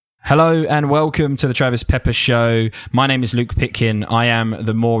Hello and welcome to the Travis Pepper Show. My name is Luke Pitkin. I am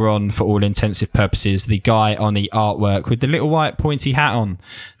the moron for all intensive purposes, the guy on the artwork with the little white pointy hat on.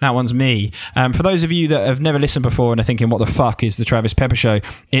 That one's me. For those of you that have never listened before and are thinking, what the fuck is the Travis Pepper Show?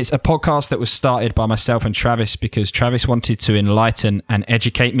 It's a podcast that was started by myself and Travis because Travis wanted to enlighten and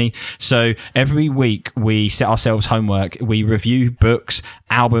educate me. So every week we set ourselves homework. We review books,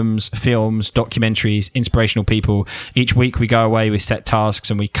 albums, films, documentaries, inspirational people. Each week we go away with set tasks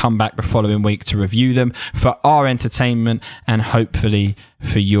and we come back the following week to review them for our entertainment and hopefully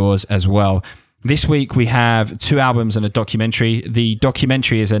for yours as well. This week we have 2 albums and a documentary. The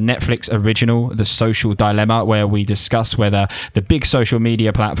documentary is a Netflix original, The Social Dilemma, where we discuss whether the big social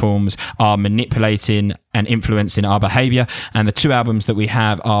media platforms are manipulating and influencing our behavior. And the 2 albums that we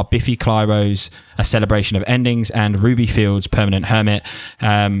have are Biffy Clyro's A Celebration of Endings and Ruby Field's Permanent Hermit.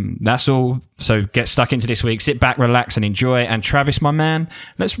 That's all. So get stuck into this week. Sit back, relax and enjoy. And Travis, my man,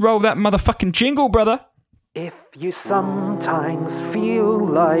 let's roll that motherfucking jingle, brother. If you sometimes feel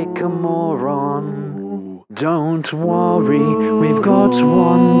like a moron, don't worry, we've got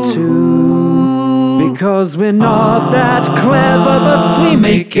one too. Because we're not that clever, but we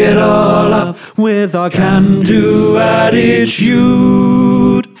make it all up with our can-do attitude.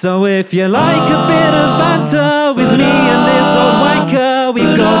 So if you like a bit of banter with me and this old wanker,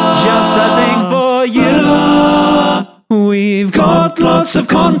 we've got just the thing for you. We've got lots of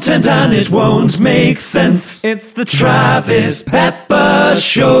content and it won't make sense. It's the Travis Pepper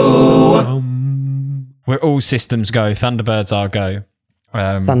Show. We're all systems go. Thunderbirds are go.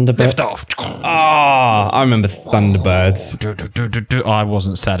 Thunderbirds. Lift off. I remember Thunderbirds. I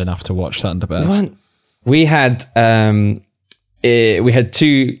wasn't sad enough to watch Thunderbirds. We had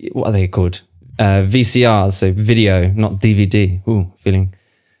 2, what are they called? VCRs, so video, not DVD. Ooh, feeling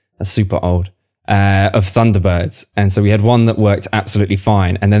that's super old. Of Thunderbirds. And so we had one that worked absolutely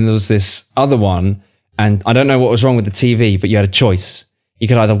fine. And then there was this other one, and I don't know what was wrong with the TV, but you had a choice. You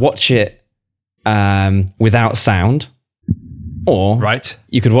could either watch it without sound, or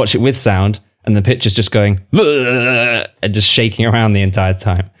you could watch it with sound, and the picture's just going and just shaking around the entire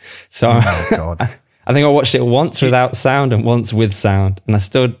time. So oh, God. I think I watched it once without sound and once with sound. And I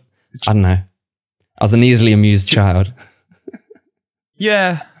don't know. I was an easily amused child.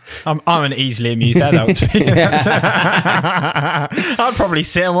 Yeah. I'm an easily amused adult. I'd probably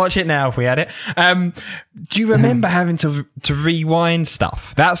sit and watch it now if we had it. Do you remember having to rewind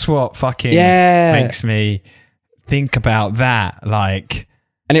stuff? That's what fucking makes me think about that. Like,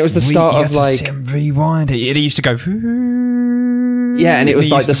 and it was the start of like rewind it. It used to go. Yeah, and it was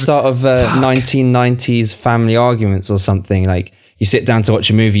like the start of 1990s Family Arguments or something. Like, you sit down to watch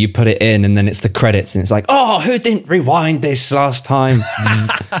a movie, you put it in, and then it's the credits, and it's like, oh, who didn't rewind this last time?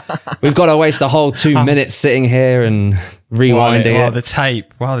 We've got to waste a whole 2 minutes sitting here and rewinding it.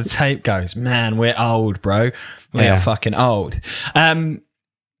 While the tape goes. Man, we're old, bro. We are fucking old. I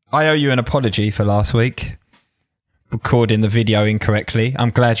owe you an apology for last week. Recording the video incorrectly.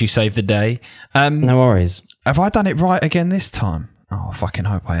 I'm glad you saved the day. No worries. Have I done it right again this time? Oh, I fucking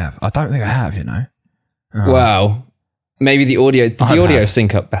hope I have. I don't think I have, you know. Oh. Well, maybe the audio... Did the audio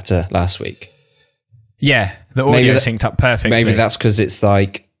sync up better last week? Yeah, the audio synced up perfectly. Maybe that's because it's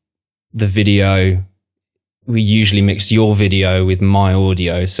like the video... We usually mix your video with my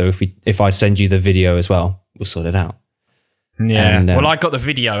audio, so if I send you the video as well, we'll sort it out. Yeah. And, well, I got the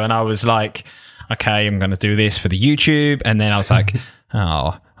video and I was like, okay, I'm going to do this for the YouTube. And then I was like,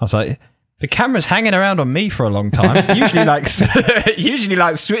 the camera's hanging around on me for a long time. Usually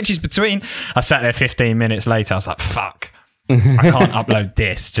like switches between. I sat there 15 minutes later. I was like, fuck, I can't upload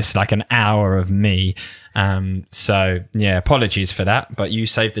this. Just like an hour of me. So yeah, apologies for that. But you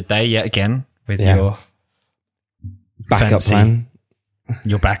saved the day yet again with your backup plan.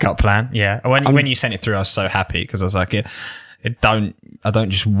 Your backup plan. Yeah. When you sent it through, I was so happy because I was like, I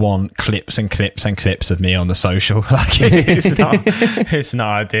don't just want clips and clips and clips of me on the social. Like it's not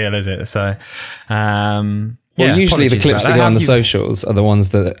ideal, is it? So, usually the clips that go on the socials are the ones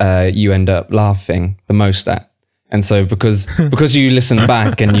that you end up laughing the most at. And so because you listen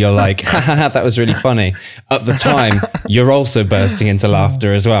back and you're like, that was really funny. At the time, you're also bursting into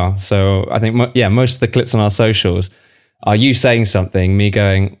laughter as well. So I think, most of the clips on our socials are you saying something, me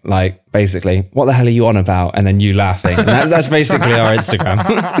going like, basically, what the hell are you on about? And then you laughing. And that's basically our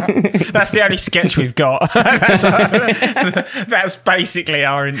Instagram. That's the only sketch we've got. That's basically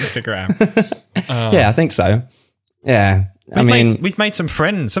our Instagram. Yeah, I think so. Yeah. We've made some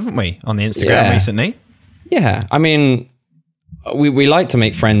friends, haven't we, on the Instagram recently? Yeah. I mean, we like to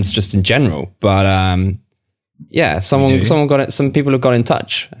make friends just in general, but some people have got in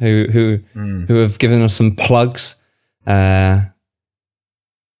touch who have given us some plugs.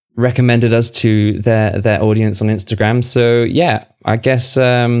 recommended us to their audience on Instagram. So yeah, I guess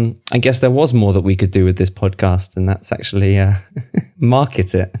there was more that we could do with this podcast, and that's actually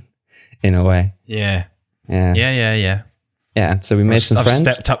market it in a way. Yeah. So we made some friends.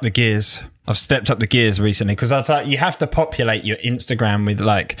 I've stepped up the gears recently because I was like, you have to populate your Instagram with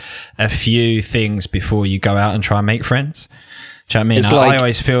like a few things before you go out and try and make friends. Do you know what I mean? It's I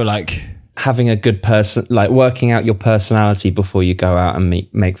always feel like having a good person, like working out your personality before you go out and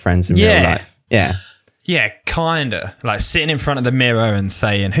make friends in real life. Yeah. Yeah, kind of. Like sitting in front of the mirror and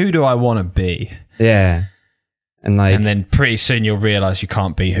saying, who do I want to be? Yeah. And then pretty soon you'll realise you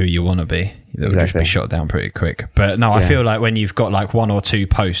can't be who you want to be. It'll just be shot down pretty quick. But no, I feel like when you've got like 1 or 2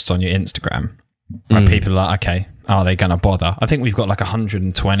 posts on your Instagram, where people are like, okay, are they going to bother? I think we've got like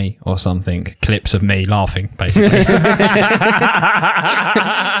 120 or something clips of me laughing, basically.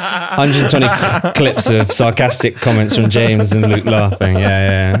 120 clips of sarcastic comments from James and Luke laughing.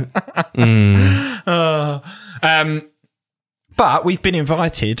 Yeah. But we've been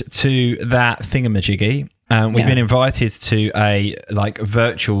invited to that thingamajiggy. We've been invited to a like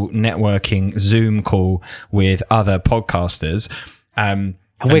virtual networking Zoom call with other podcasters. And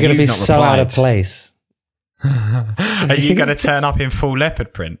we're going to be so out of place. Are you going to turn up in full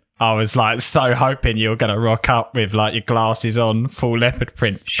leopard print? I was like so hoping you were going to rock up with like your glasses on, full leopard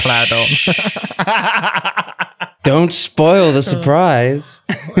print plaid on. Don't spoil the surprise.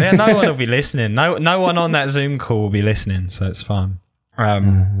 Yeah, no one will be listening. No one on that Zoom call will be listening, so it's fine.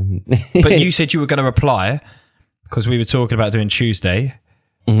 But you said you were going to reply because we were talking about doing Tuesday,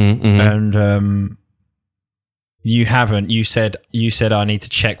 and you haven't. You said I need to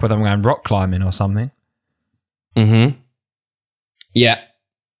check whether I'm going rock climbing or something. Yeah.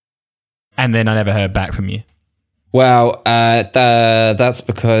 And then I never heard back from you. Well, that's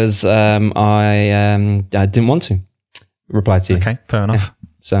because I didn't want to reply to you. Okay, fair enough. Yeah,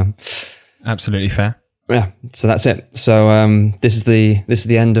 so absolutely fair. Yeah, so that's it. So this is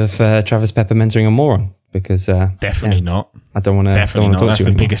the end of Travis Pepper mentoring a moron because definitely not. I don't want to. Definitely not. That's the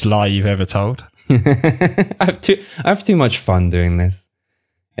anymore. biggest lie you've ever told. I have too much fun doing this.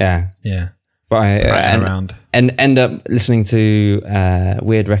 Yeah. But I end up listening to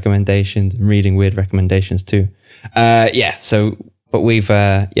weird recommendations and reading weird recommendations too. So but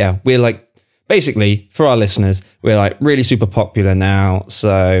we're like basically for our listeners, we're like really super popular now.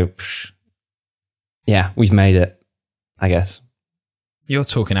 So yeah, we've made it, I guess. You're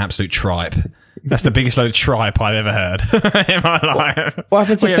talking absolute tripe. That's the biggest load of tripe I've ever heard in my life. What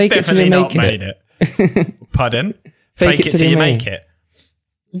happened to fake it till you make it? Pardon? Fake it till you make it.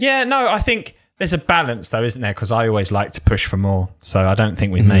 Yeah, no, I think there's a balance though, isn't there? Because I always like to push for more. So I don't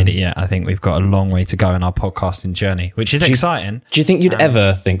think we've made it yet. I think we've got a long way to go in our podcasting journey, which is exciting. Do you think you'd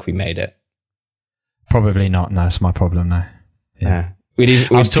ever think we made it? Probably not. No, it's my problem now. Yeah. We'd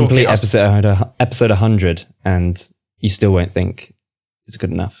complete episode 100 and you still won't think it's good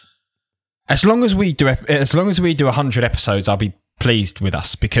enough. As long as we do 100 episodes, I'll be pleased with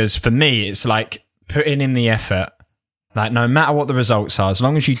us, because for me, it's like putting in the effort. Like no matter what the results are, as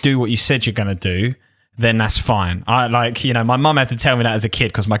long as you do what you said you're going to do, then that's fine. My mum had to tell me that as a kid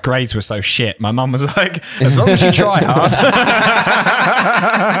because my grades were so shit. My mum was like, as long as you try hard.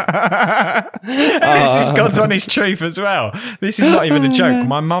 And this is God's honest truth as well. This is not even a joke.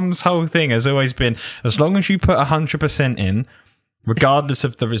 My mum's whole thing has always been, as long as you put 100% in, regardless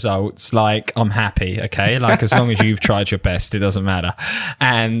of the results, like I'm happy, okay? Like as long as you've tried your best, it doesn't matter.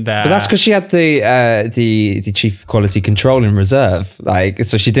 And but that's because she had the chief quality control in reserve, like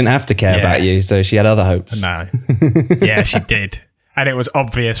so she didn't have to care about you, so she had other hopes. No, yeah, she did, and it was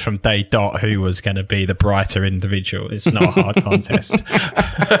obvious from day dot who was going to be the brighter individual. It's not a hard contest.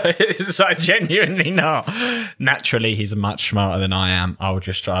 It's like genuinely not. Naturally, he's much smarter than I am. I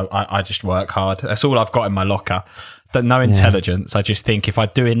just work hard. That's all I've got in my locker. No intelligence. I just think if I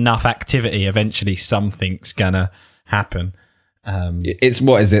do enough activity, eventually something's gonna happen. It's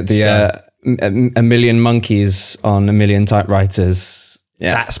what is it? A million monkeys on a million typewriters.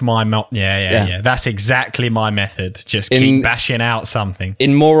 Yeah, that's my yeah. That's exactly my method. Just keep bashing out something.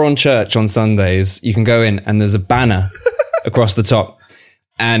 In Moron Church on Sundays, you can go in and there's a banner across the top,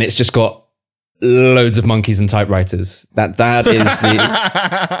 and it's just got loads of monkeys and typewriters. That is the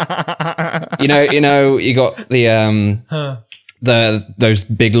you got the those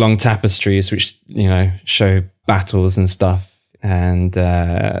big long tapestries which show battles and stuff, and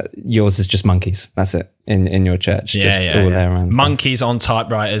yours is just monkeys. That's it in your church. All there around. Monkeys on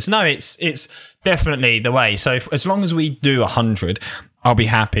typewriters. No, it's definitely the way. So as long as we do 100, I'll be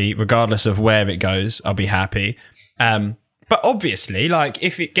happy regardless of where it goes. I'll be happy. But obviously, like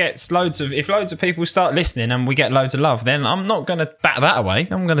if loads of people start listening and we get loads of love, then I'm not going to back that away.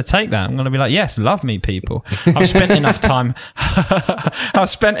 I'm going to take that. I'm going to be like, yes, love me, people. I've spent enough time. I've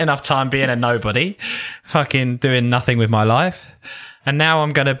spent enough time being a nobody, fucking doing nothing with my life, and now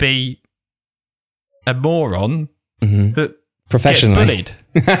I'm going to be a moron that professionally gets bullied.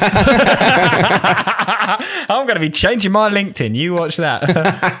 I'm going to be changing my LinkedIn. You watch that.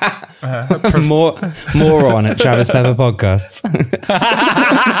 More on at Travis Pepper Podcasts.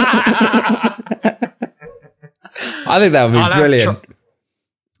 I think that would be brilliant.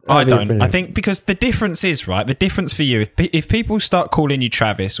 I don't. Brilliant. I think because the difference is, right, the difference for you, if people start calling you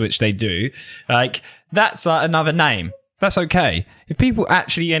Travis, which they do, like, that's another name. That's okay. If people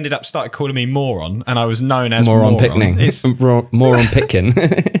actually ended up started calling me Moron and I was known as Moron Pitkin. It's Moron Pitkin.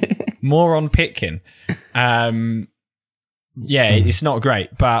 Moron Pitkin. Yeah, it's not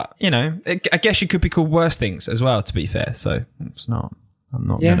great, but you know, I guess you could be called worse things as well, to be fair. So it's not. I'm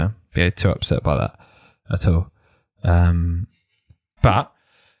not gonna be too upset by that at all. But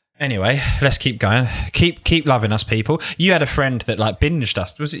anyway, let's keep going. Keep loving us, people. You had a friend that like binged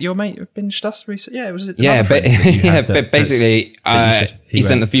us. Was it your mate who binged us recently? Yeah, was it? Yeah, but basically, he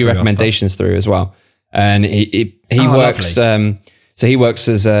sent a few recommendations through as well, and he works. So he works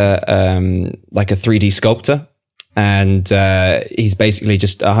as a like a 3D sculptor, and he's basically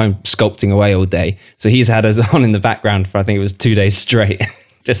just at home sculpting away all day. So he's had us on in the background for I think it was 2 days straight.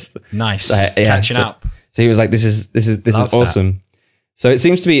 Just nice, catching up. So he was like, "This is awesome." That. So it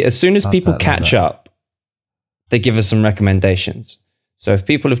seems to be as soon as people catch up, they give us some recommendations. So if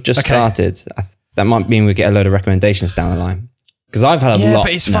people have just started, that might mean we get a load of recommendations down the line. Because I've had a lot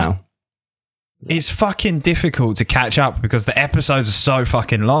now. It's fucking difficult to catch up because the episodes are so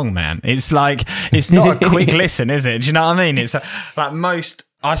fucking long, man. It's like, it's not a quick listen, is it? Do you know what I mean? It's like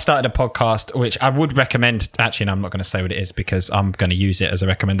I started a podcast, which I would recommend. Actually, no, I'm not going to say what it is because I'm going to use it as a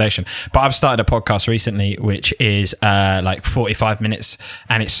recommendation. But I've started a podcast recently, which is like 45 minutes.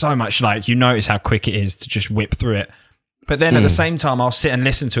 And it's so much like, you notice how quick it is to just whip through it. But then at the same time, I'll sit and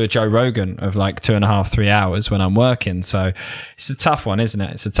listen to a Joe Rogan of like 2.5, 3 hours when I'm working. So it's a tough one, isn't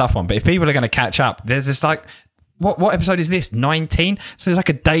it? It's a tough one. But if people are going to catch up, there's this like, what episode is this? 19? So there's like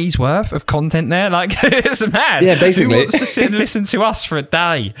a day's worth of content there. Like, it's mad. Yeah, basically. Who wants to sit and listen to us for a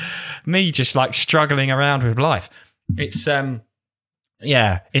day? Me just like struggling around with life. It's,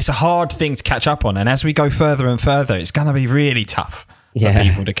 it's a hard thing to catch up on. And as we go further and further, it's going to be really tough for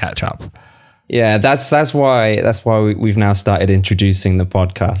people to catch up. Yeah, that's why we've now started introducing the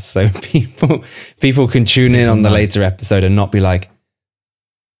podcast, so people can tune in on the later episode and not be like,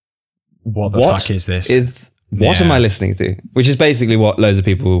 "What the fuck is this? What am I listening to?" Which is basically what loads of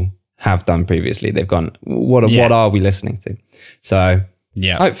people have done previously. They've gone, "What are we listening to?" So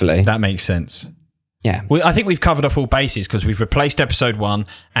hopefully that makes sense. Yeah, I think we've covered off all bases because we've replaced episode 1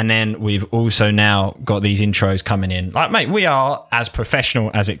 and then we've also now got these intros coming in. Like, mate, we are as professional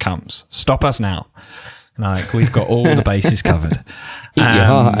as it comes. Stop us now. Like, we've got all the bases covered. Eat your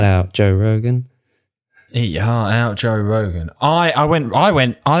heart out, Joe Rogan. Eat your heart out, Joe Rogan. I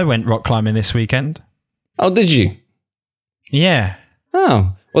went rock climbing this weekend. Oh, did you? Yeah.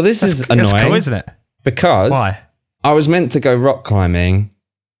 Oh, well, this is annoying. That's cool, isn't it? Because why? I was meant to go rock climbing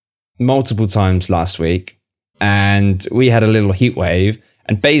multiple times last week, and we had a little heat wave,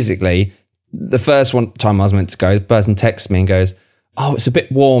 and basically the first time I was meant to go, the person texts me and goes, "Oh, it's a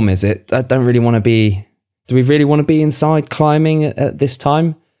bit warm, is it? I don't really want to be, do we really want to be inside climbing at this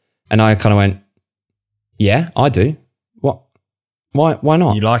time?" And I kind of went, "Yeah, I do. What? Why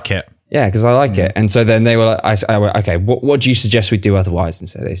not?" You like it? Yeah, because I like it. And so then they were like, I went, "Okay, what do you suggest we do otherwise?" And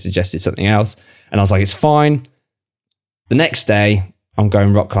so they suggested something else, and I was like, "It's fine." The next day I'm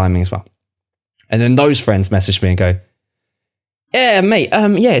going rock climbing as well. And then those friends message me and go, "Yeah, mate,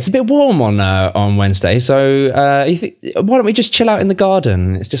 it's a bit warm on Wednesday, so why don't we just chill out in the garden?"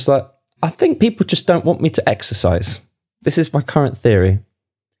 And it's just like, I think people just don't want me to exercise. This is my current theory.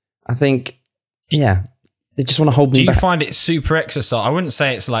 I think, they just want to hold me back. Do you find it super exercise? I wouldn't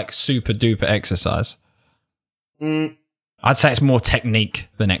say it's like super duper exercise. I'd say it's more technique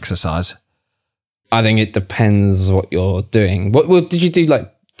than exercise. I think it depends what you're doing. What did you do,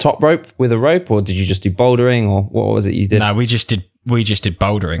 like top rope with a rope, or did you just do bouldering, or what was it you did? No, we just did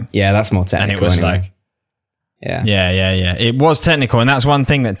bouldering. Yeah, that's more technical. And it was anyway. Yeah. It was technical, and that's one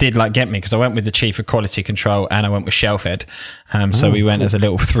thing that did like get me because I went with the chief of quality control and I went with Shelfed. So we went as a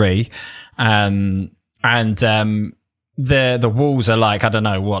little 3, and the walls are like, I don't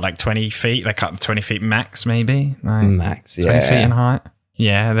know what, like 20 feet. They're cut 20 feet max, maybe max, 20 feet in height.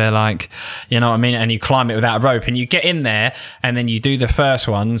 Yeah, they're like, you know what I mean? And you climb it without a rope and you get in there and then you do the first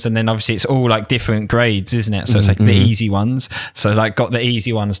ones and then obviously it's all like different grades, isn't it? So it's like the easy ones. So like got the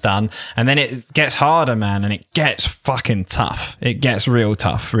easy ones done and then it gets harder, man, and it gets fucking tough. It gets real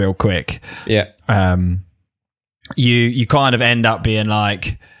tough real quick. Yeah. You kind of end up being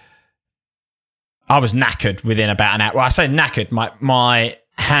like, I was knackered within about an hour. Well, I say knackered, my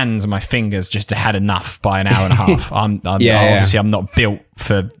hands and my fingers just had enough by an hour and a half. Obviously I'm not built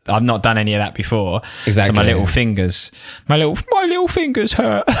for, I've not done any of that before. Exactly. So my little fingers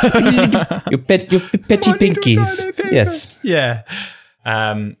hurt. your petty pinkies. Yes. Yeah.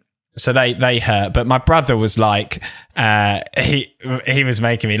 So they hurt, but my brother was like, he was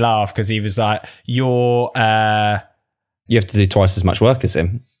making me laugh because he was like, you have to do twice as much work as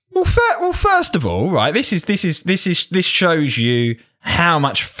him. Well, first of all, right, this shows you how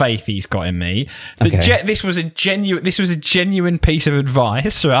much faith he's got in me. This was a genuine piece of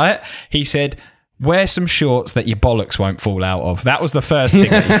advice, right? He said, wear some shorts that your bollocks won't fall out of. That was the first thing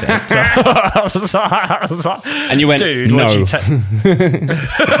that he said. So, I was like, and you went, dude, no.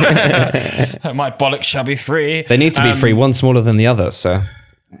 My bollocks shall be free. They need to be free, one smaller than the other, so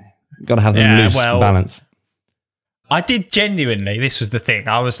you've got to have them loose for balance. I did genuinely, this was the thing.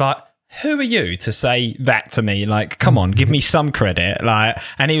 I was like, who are you to say that to me? Like, come on, give me some credit. Like,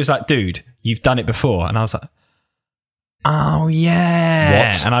 and he was like, dude, you've done it before. And I was like, oh yeah.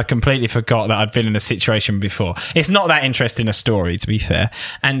 What? And I completely forgot that I'd been in a situation before. It's not that interesting a story, to be fair.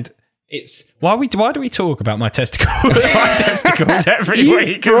 And it's why do we talk about my testicles every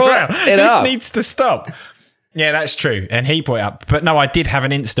week as well? This needs to stop. Yeah, that's true. And he brought it up. But no, I did have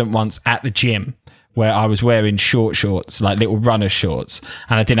an incident once at the gym where I was wearing shorts, like little runner shorts,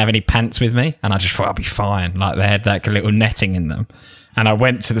 and I didn't have any pants with me, and I just thought I'd be fine. Like they had like a little netting in them. And I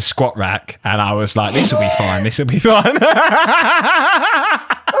went to the squat rack and I was like, this will be fine. This will be fine.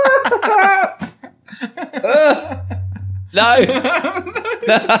 No.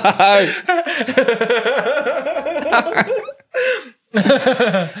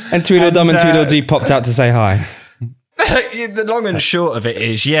 And Tweedledum and Tweedledee popped out to say hi. The long and short of it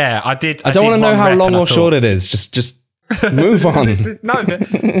is, I did. I don't want to know how long or short it is. Just move on. That's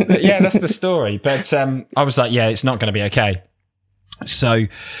the story. But I was like, it's not going to be okay. So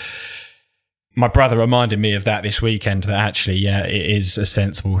my brother reminded me of that this weekend, that actually, it is a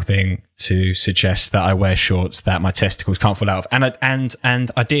sensible thing to suggest that I wear shorts that my testicles can't fall out of. And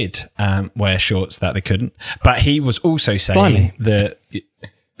I did wear shorts that they couldn't. But he was also saying that...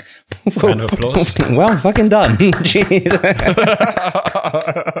 Round of applause. Well, fucking done. Jeez.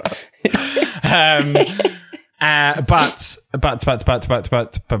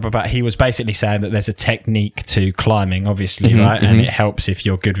 But he was basically saying that there's a technique to climbing, obviously, right? And it helps if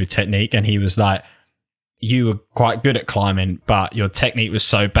you're good with technique. And he was like, you were quite good at climbing, but your technique was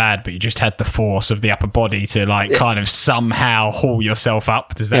so bad, but you just had the force of the upper body to like kind of somehow haul yourself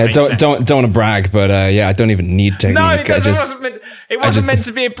up. Does that make sense? Don't want to brag, but I don't even need technique. No, it wasn't meant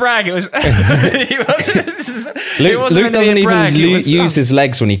to be a brag. It was. Luke doesn't even use his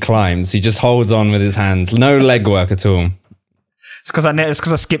legs when he climbs. He just holds on with his hands. No leg work at all. It's because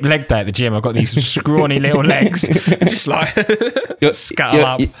I skipped leg day at the gym. I've got these scrawny little legs, just like scuttle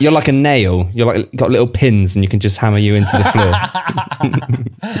up. You're like a nail. Got little pins, and you can just hammer you into the floor.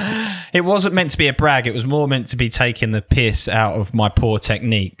 It wasn't meant to be a brag. It was more meant to be taking the piss out of my poor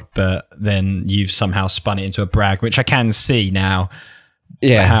technique. But then you've somehow spun it into a brag, which I can see now.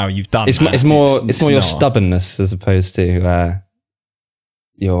 Yeah, how you've done. It's more your stubbornness as opposed to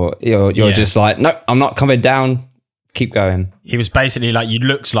you're just like, no, I'm not coming down. Keep going. He was basically like, you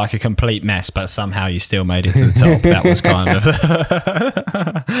looked like a complete mess, but somehow you still made it to the top. That was kind of,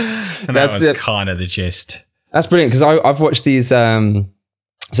 and that was kind of the gist. That's brilliant because I've watched these. So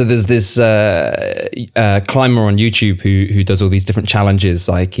there's this climber on YouTube who does all these different challenges.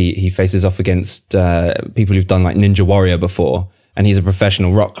 Like he faces off against people who've done like Ninja Warrior before, and he's a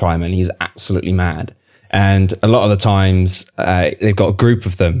professional rock climber, and he's absolutely mad. And a lot of the times they've got a group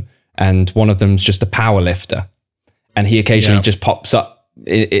of them, and one of them's just a power lifter. And he occasionally just pops up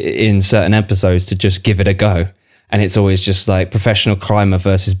in certain episodes to just give it a go. And it's always just like professional climber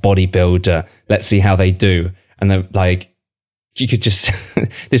versus bodybuilder. Let's see how they do. And they're like, you could just,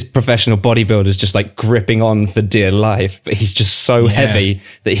 this professional bodybuilder's just like gripping on for dear life, but he's just so heavy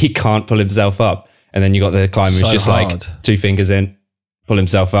that he can't pull himself up. And then you got the climber who's just hard. Like 2 fingers in, pull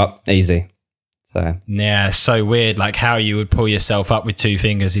himself up, easy. So yeah, so weird. Like how you would pull yourself up with 2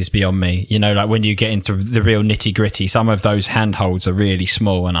 fingers is beyond me. You know, like when you get into the real nitty gritty, some of those handholds are really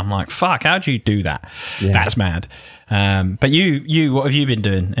small, and I'm like, fuck, how do you do that? Yeah. That's mad. But you, what have you been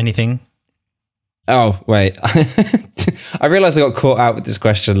doing? Anything? Oh, wait. I realized I got caught out with this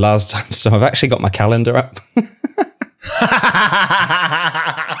question last time, so I've actually got my calendar up.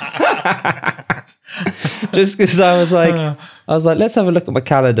 Just because I was like, let's have a look at my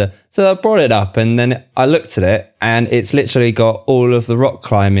calendar. So I brought it up and then I looked at it and it's literally got all of the rock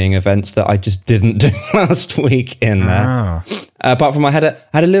climbing events that I just didn't do last week in there. Apart from I had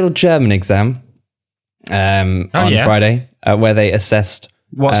a little German exam on Friday where they assessed.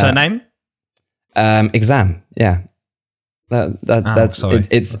 What's her name? Exam. Yeah. That's sorry.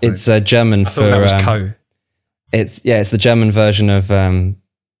 It's German for that was co. It's the German version of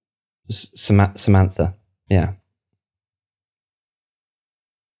Samantha. Yeah.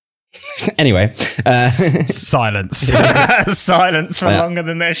 Anyway, silence. Silence for longer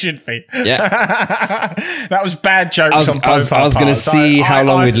than there should be. Yeah. That was bad jokes on both I was going to see how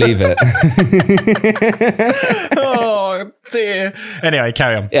long we'd leave it. Oh dear. Anyway,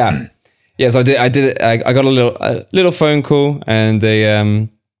 carry on. Yeah. So I did it. I got a little phone call and they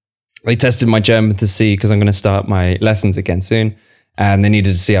tested my German to see, because I'm going to start my lessons again soon. And they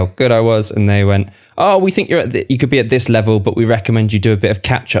needed to see how good I was. And they went, "Oh, we think you could be at this level, but we recommend you do a bit of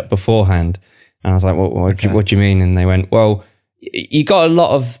catch up beforehand." And I was like, what do you mean? And they went, "Well, you got a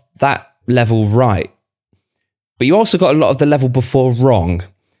lot of that level right, but you also got a lot of the level before wrong.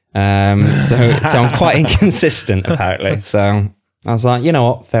 So I'm quite inconsistent, apparently." So I was like, you know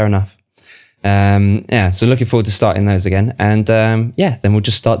what? Fair enough. So looking forward to starting those again. And then we'll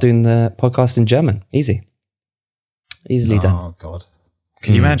just start doing the podcast in German. Easily done. Oh, God.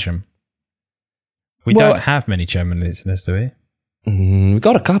 Can you imagine? We don't have many German listeners, do we? We've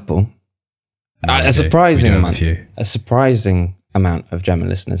got a couple. A surprising amount of German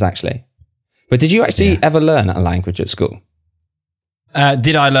listeners, actually. But did you actually ever learn a language at school?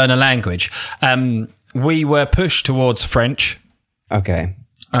 Did I learn a language? We were pushed towards French. Okay.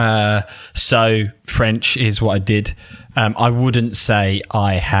 So French is what I did. I wouldn't say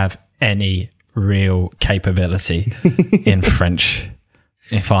I have any real capability in French,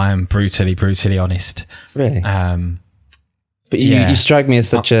 if I am brutally honest. Really? But you strike me as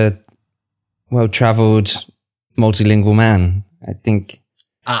such a well-travelled, multilingual man. I think.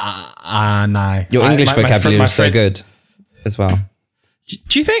 No. Your English vocabulary is so good as well.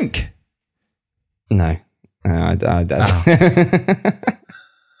 Do you think? No. I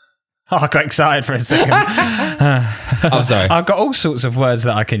I got excited for a second. I'm sorry. I've got all sorts of words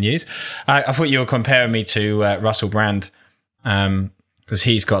that I can use. I thought you were comparing me to Russell Brand, because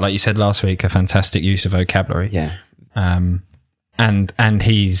he's got, like you said last week, a fantastic use of vocabulary. Yeah. And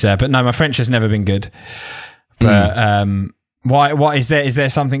he's, but no, my French has never been good. But why is there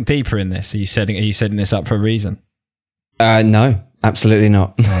something deeper in this? Are you setting this up for a reason? No. Absolutely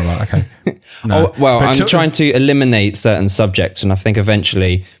not. Oh, right, okay. No. I'm trying to eliminate certain subjects, and I think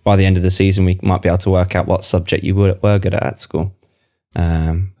eventually, by the end of the season, we might be able to work out what subject you were good at school.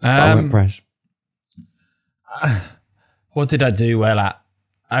 I won't press. What did I do well at?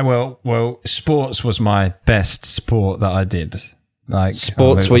 Well, sports was my best sport that I did. Like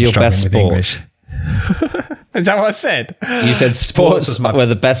sports were your best sport. Is that what I said? You said sports were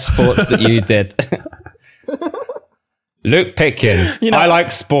the best sports that you did. Luke Pitkin, I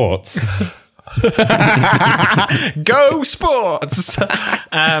like sports. Go sports!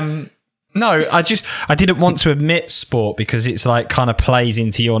 No, I didn't want to admit sport because it's like kind of plays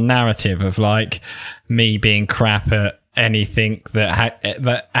into your narrative of like me being crap at anything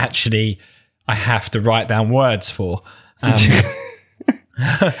that actually I have to write down words for.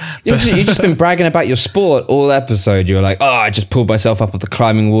 You've just been bragging about your sport all episode. You were like, "Oh, I just pulled myself up off the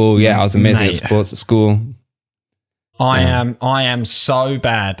climbing wall. Yeah, I was amazing at sports at school." I am so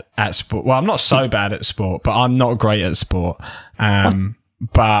bad at sport. Well, I'm not so bad at sport, but I'm not great at sport.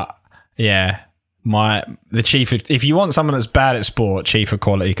 But yeah, the chief. If you want someone that's bad at sport, chief of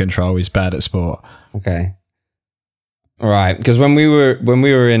quality control is bad at sport. Okay, right. Because when we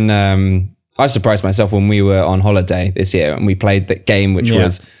were in, I surprised myself when we were on holiday this year and we played that game, which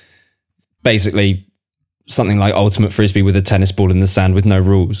was basically something like Ultimate Frisbee with a tennis ball in the sand with no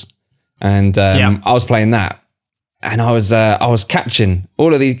rules. And I was playing that. And I was catching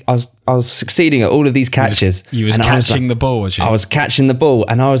all of these. I was succeeding at all of these catches. You was catching the ball, was you? I was catching the ball,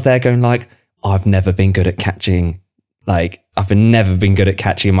 and I was there going like, "I've never been good at catching. Like, never been good at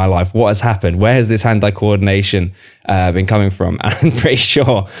catching in my life. What has happened? Where has this hand-eye coordination been coming from?" And I'm pretty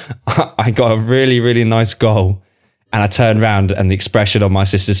sure I got a really, really nice goal, and I turned around, and the expression on my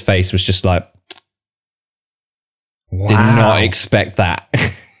sister's face was just like, "Did not expect that."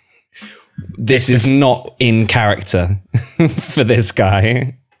 This is not in character for this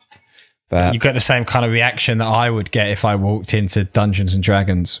guy. But You get the same kind of reaction that I would get if I walked into Dungeons and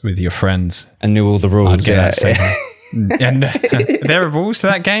Dragons with your friends. I knew all the rules. I'd get Yeah, that same. And there are rules to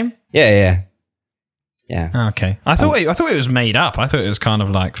that game? yeah. Okay. I thought it was made up. I thought it was kind of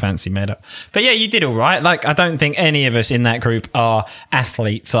like fancy made up. But yeah, you did all right. Like, I don't think any of us in that group are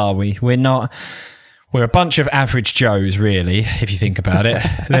athletes, are we? We're not. We're a bunch of average Joes, really, if you think about it.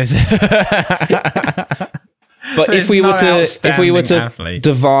 But if we were to athlete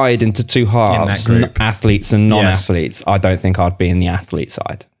divide into two halves, group. athletes and non-athletes, I don't think I'd be in the athlete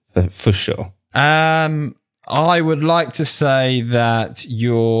side for sure. I would like to say that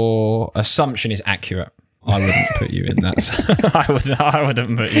your assumption is accurate. I wouldn't put you in that. I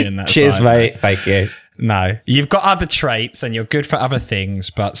wouldn't put you in that. Cheers, side, mate. Thank you. No, you've got other traits and you're good for other things,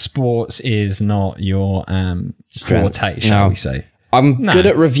 but sports is not your forte, shall we say? I'm good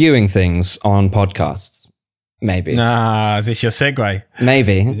at reviewing things on podcasts. Maybe. Nah, is this your segue?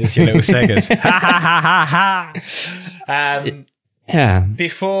 Maybe. Is this your little seggers? Ha ha ha ha ha. Yeah.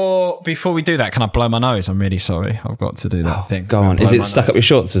 Before we do that, can I blow my nose? I'm really sorry. I've got to do that thing. Go on. Is it stuck up your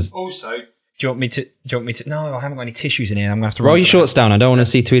shorts? Also, do you want me to? No, I haven't got any tissues in here. I'm gonna have to roll your shorts down. I don't want to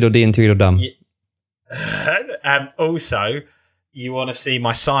see Tweedledee and Tweedledum. Also, you want to see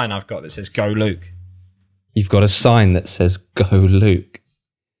my sign I've got that says "Go Luke"? You've got a sign that says "Go Luke."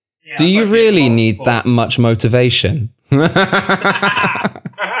 Yeah, do you really need that much motivation? Go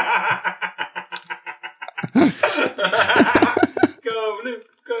Luke,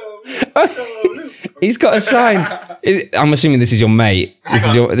 go Luke, go Luke. He's got a sign. I'm assuming this is your mate. This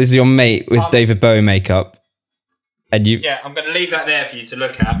is your mate with David Bowie makeup. And you. Yeah, I'm going to leave that there for you to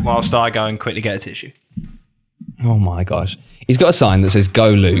look at whilst I go and quickly get a tissue. Oh my gosh. He's got a sign that says "Go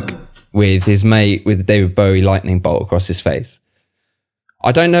Luke" with his mate with the David Bowie lightning bolt across his face.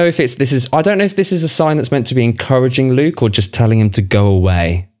 I don't know if this is a sign that's meant to be encouraging Luke or just telling him to go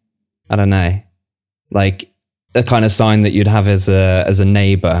away. I don't know. Like the kind of sign that you'd have as a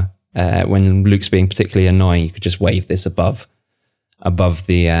neighbor when Luke's being particularly annoying. You could just wave this above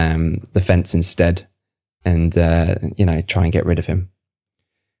the fence instead, and try and get rid of him.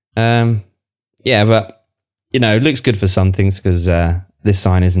 Yeah, but Luke's good for some things because this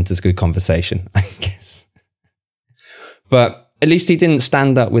sign isn't as good conversation, I guess. But at least he didn't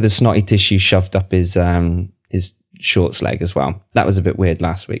stand up with a snotty tissue shoved up his shorts leg as well. That was a bit weird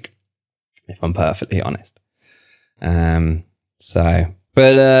last week, if I'm perfectly honest. Last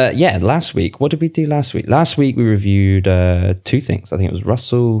week, what did we do last week? Last week we reviewed two things. I think it was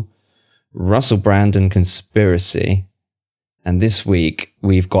Russell Brandon Conspiracy. And this week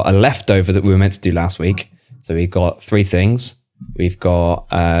we've got a leftover that we were meant to do last week. So we've got three things. We've got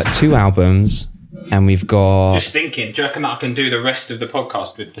two albums. And we've got... Just thinking, do you reckon that I can do the rest of the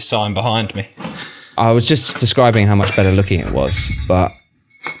podcast with the sign behind me? I was just describing how much better looking it was, but...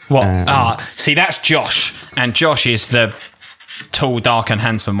 What? See, that's Josh. And Josh is the tall, dark and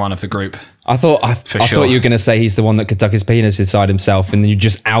handsome one of the group. I thought you were going to say he's the one that could tuck his penis inside himself and then you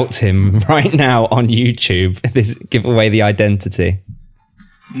just out him right now on YouTube. Give away the identity.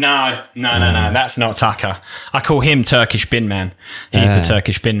 No. That's not Tucker. I call him Turkish Bin Man. He's the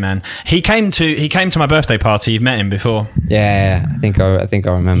Turkish Bin Man. He came to my birthday party. You've met him before. Yeah, I think I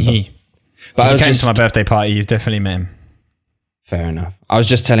remember. He came to my birthday party. You've definitely met him. Fair enough. I was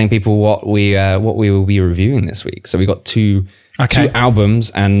just telling people what we will be reviewing this week. So we got two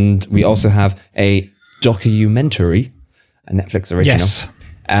albums, and we also have a documentary, a Netflix original. Yes.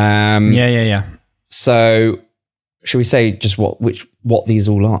 Yeah. So, should we say just what these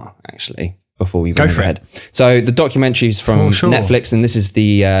all are, actually, before we go ahead? So the documentary is from Netflix, and this is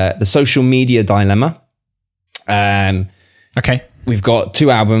the social media dilemma. Okay. We've got two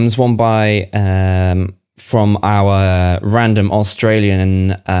albums, one by from our random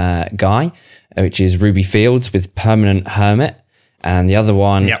Australian guy, which is Ruby Fields with Permanent Hermit, and the other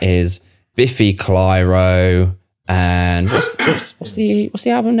one is Biffy Clyro. And what's the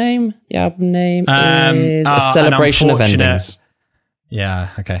album name? The album name is A Celebration of Endings. Yeah,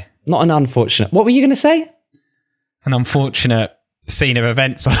 okay. Not an unfortunate. What were you going to say? An unfortunate scene of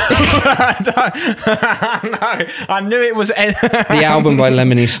events. No, I knew it was the album by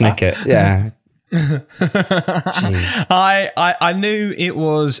Lemony Snicket. Yeah. I knew it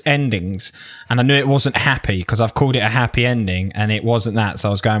was endings, and I knew it wasn't happy because I've called it a happy ending, and it wasn't that, so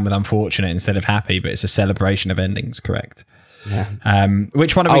I was going with unfortunate instead of happy, but it's a celebration of endings, correct? Yeah.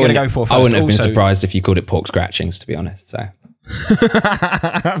 Which one are we going to go for first? I wouldn't have been surprised if you called it Pork Scratchings, to be honest. So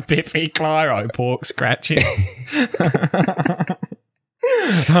Biffy Clyro Pork Scratchings.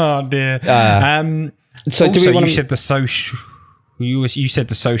 Oh dear. So also, do we want you said the social... You said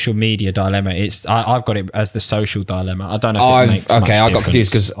the social media dilemma. I've got it as the social dilemma. I don't know if it makes much I got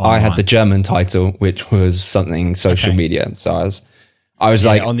confused because I had the German title, which was something social media. So I was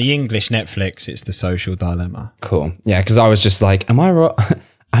like, on the English Netflix, it's the social dilemma. Cool. Yeah, because I was just like, am I right?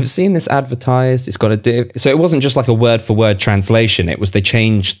 I've seen this advertised. It's got a div. So it wasn't just like a word for word translation. It was they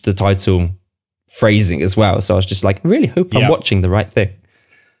changed the title phrasing as well. So I was just like, I really hope I'm watching the right thing.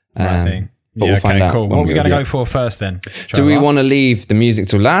 Right thing. But we'll find out. Cool. What are we going to go for first then? Do we want to leave the music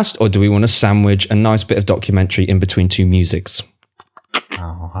till last, or do we want to sandwich a nice bit of documentary in between two musics?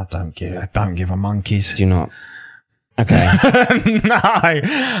 Oh, I don't give a monkeys. Do you not? Okay. No,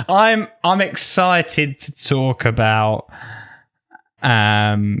 I'm excited to talk about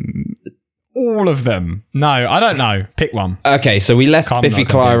all of them. No, I don't know. Pick one. Okay, so we left Biffy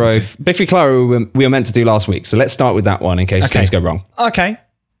Clyro. Biffy Clyro we were meant to do last week, so let's start with that one in case things go wrong. Okay.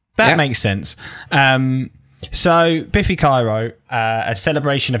 That makes sense. So, Biffy Clyro, a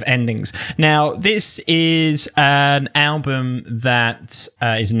celebration of endings. Now, this is an album that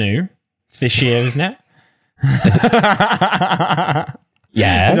is new. It's this year, isn't it?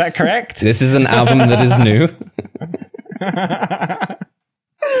 Yes. Is that correct? This is an album that is new.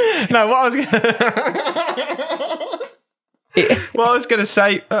 No, what I was going to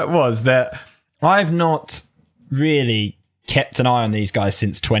say was that I've not really kept an eye on these guys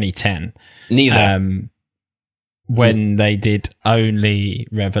since 2010. Neither. When they did only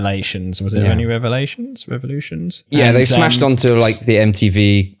Revelations. Was it only Revelations? Revolutions? Yeah, and they smashed onto like the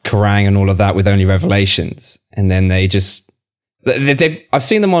MTV Kerrang and all of that with only Revelations. And then they just... I've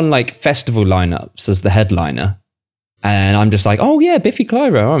seen them on like festival lineups as the headliner. And I'm just like, oh yeah, Biffy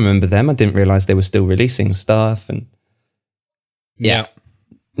Clyro. I remember them. I didn't realize they were still releasing stuff. And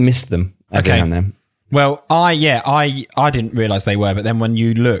missed them every now and then. Well, I didn't realise they were, but then when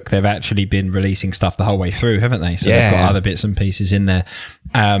you look, they've actually been releasing stuff the whole way through, haven't they? So they've got other bits and pieces in there.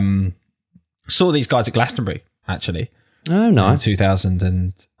 Saw these guys at Glastonbury, actually. Oh, nice. In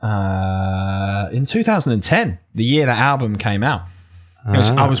 2010, the year that album came out.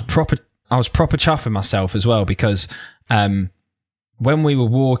 I was proper chuffing myself as well because when we were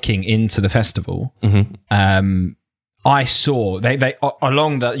walking into the festival, I saw they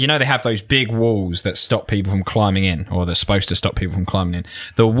along the, they have those big walls that stop people from climbing in, or they're supposed to stop people from climbing in.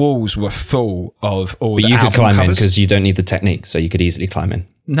 The walls were full of all the album covers. But you could climb in because you don't need the technique, so you could easily climb in.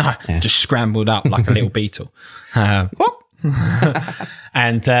 No, just scrambled up like a little beetle. And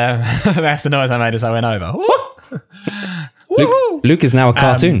that's the noise I made as I went over. Luke is now a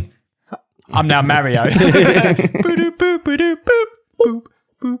cartoon. I'm now Mario.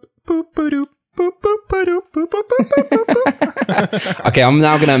 Okay, I'm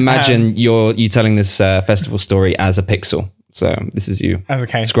now going to imagine you telling this festival story as a pixel. So this is you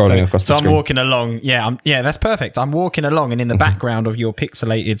scrolling across the screen. So I'm walking along. Yeah, that's perfect. I'm walking along, and in the background of your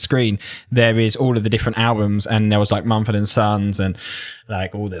pixelated screen, there is all of the different albums, and there was like Mumford & Sons and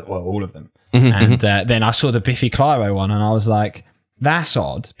like all of them. And then I saw the Biffy Clyro one, and I was like, that's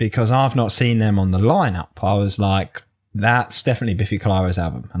odd because I've not seen them on the lineup. I was like, that's definitely Biffy Clyro's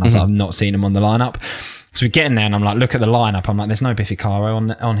album. And I was like, I've not seen them on the lineup. So we get in there and I'm like, look at the lineup. I'm like, there's no Biffy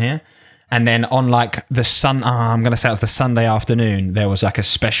Clyro on here. And then on like the I'm going to say it was the Sunday afternoon, there was like a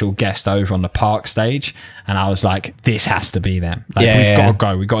special guest over on the Park stage. And I was like, this has to be them. Like, we've got to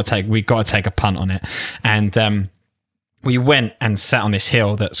go. We've got to take a punt on it. And, we went and sat on this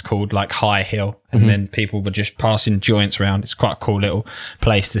hill that's called like High Hill. And then people were just passing joints around. It's quite a cool little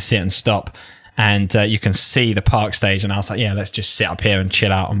place to sit and stop. And you can see the Park stage. And I was like, yeah, let's just sit up here and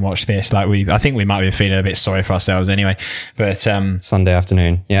chill out and watch this. Like I think we might be feeling a bit sorry for ourselves anyway. But Sunday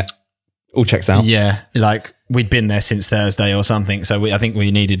afternoon. Yeah. All checks out. Yeah. Like we'd been there since Thursday or something. So I think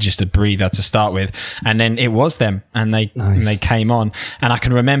we needed just a breather to start with. And then it was them. And they came on. And I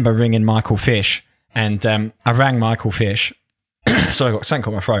can remember ringing Michael Fish. And I rang Michael Fish. Sorry, I got something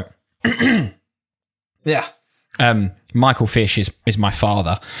caught my throat. Yeah. Michael Fish is my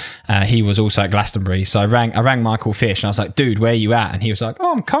father. He was also at Glastonbury. So I rang Michael Fish and I was like, dude, where are you at? And he was like,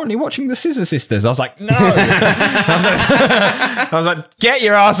 oh, I'm currently watching the Scissor Sisters. I was like, no. I was like, get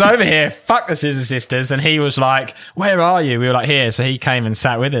your ass over here. Fuck the Scissor Sisters. And he was like, where are you? We were like, here. So he came and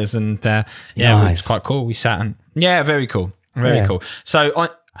sat with us. And nice. It was quite cool. We sat and very cool. Very cool. So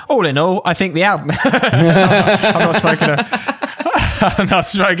all in all, I think the album. I'm not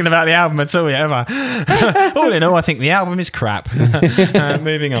spoken about the album at all yet, have I? All in all, I think the album is crap.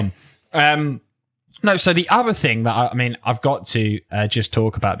 Moving on. No, so the other thing that I've got to just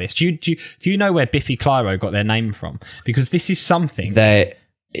talk about this. Do you know where Biffy Clyro got their name from? Because this is something they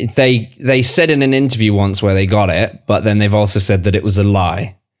said in an interview once where they got it, but then they've also said that it was a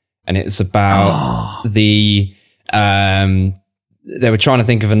lie, and it's about the they were trying to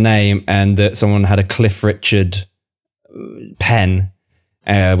think of a name, and that someone had a Cliff Richard pen,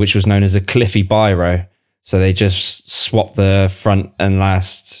 which was known as a Cliffy Biro. So they just swapped the front and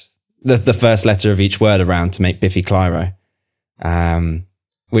last, the first letter of each word around to make Biffy Clyro.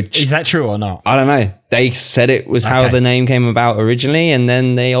 Which is that true or not? I don't know. They said it was how the name came about originally, and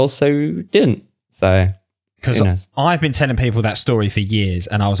then they also didn't. So because I've been telling people that story for years,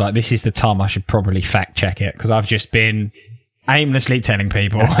 and I was like, this is the time I should probably fact check it, because I've just been aimlessly telling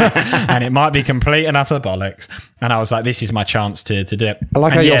people and it might be complete and utter bollocks, and I was like, this is my chance to do it. I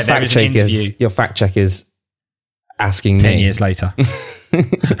like how your fact check is asking 10 years later.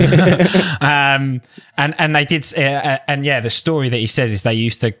 And they did, and the story that he says is they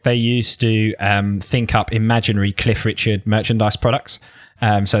used to think up imaginary Cliff Richard merchandise products.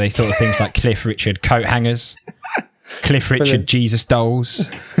 So they thought of things like Cliff Richard coat hangers, Cliff Richard Jesus dolls,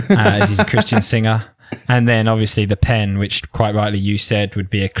 as he's a Christian singer. And then obviously the pen, which quite rightly you said would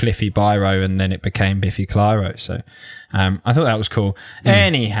be a Cliffy Biro, and then it became Biffy Clyro. So I thought that was cool.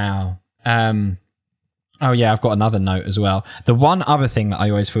 Anyhow, oh yeah, I've got another note as well. The one other thing that I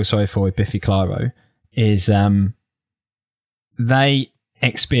always feel sorry for with Biffy Clyro is they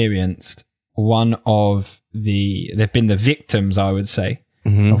experienced they've been the victims, I would say,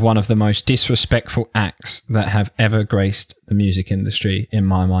 of one of the most disrespectful acts that have ever graced the music industry, in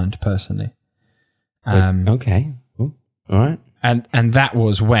my mind, personally. Okay. Ooh. All right. And that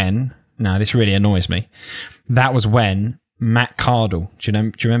was when, now this really annoys me, that was when Matt Cardle, do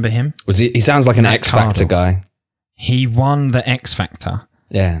you remember him? He sounds like an X Factor guy. He won the X Factor.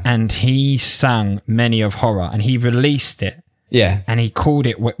 Yeah. And he sang Many of Horror, and he released it. Yeah. And he called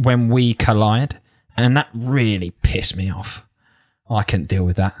it When We Collide. And that really pissed me off. I couldn't deal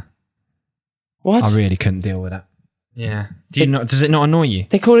with that. What? I really couldn't deal with that. Yeah. Does it not annoy you?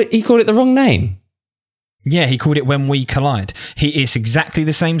 He called it the wrong name. Yeah, he called it When We Collide. It's exactly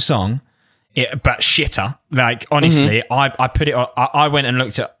the same song, but shitter. Like, honestly, I put it on, I went and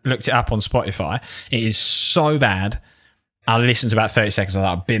looked it up on Spotify. It is so bad. I listened to about 30 seconds. I was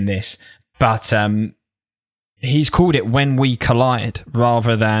like, I've been this. But he's called it When We Collide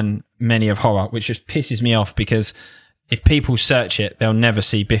rather than Many of Horror, which just pisses me off, because if people search it, they'll never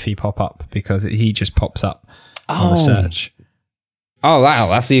see Biffy pop up, because he just pops up on the search. Oh, wow.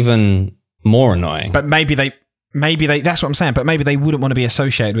 That's even more annoying. But maybe they, that's what I'm saying, but maybe they wouldn't want to be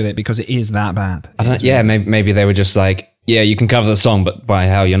associated with it because it is that bad. Maybe they were just like, yeah, you can cover the song, but by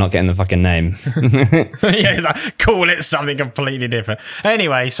hell, you're not getting the fucking name. Yeah, it's like, call it something completely different.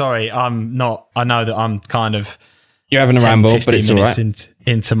 Anyway, sorry, I know that I'm kind of... You're having a ramble, but it's all right.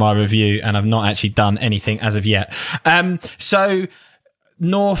 Into my review, and I've not actually done anything as of yet. So...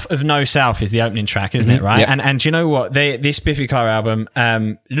 North of No South is the opening track, isn't it? Right. Yep. And do you know what? This Biffy Clyro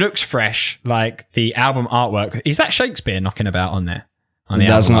album looks fresh. Like the album artwork. Is that Shakespeare knocking about on there?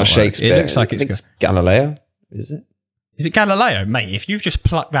 That's not artwork? Shakespeare. It looks like it's Galileo. Is it? Is it Galileo, mate? If you've just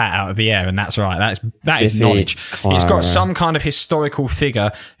plucked that out of the air and that's right, that is knowledge. Clyro. It's got some kind of historical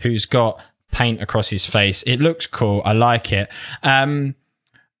figure who's got paint across his face. It looks cool. I like it.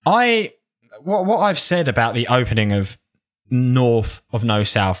 What I've said about the opening of North of No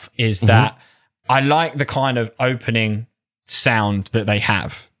South is that I like the kind of opening sound that they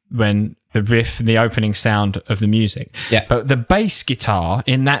have when the riff, the opening sound of the music. Yeah. But the bass guitar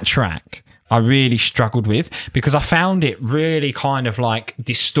in that track, I really struggled with, because I found it really kind of like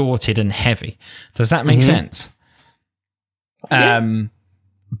distorted and heavy. Does that make sense? Yeah.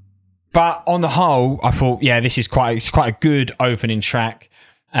 But on the whole, I thought, yeah, this is quite a good opening track.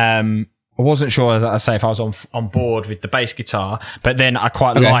 I wasn't sure, as I say, if I was on board with the bass guitar, but then I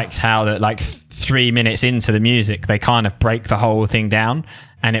quite liked how that, like 3 minutes into the music, they kind of break the whole thing down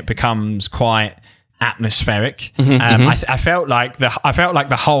and it becomes quite atmospheric. I felt like the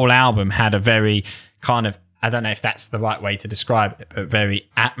whole album had a very kind of, I don't know if that's the right way to describe it, but very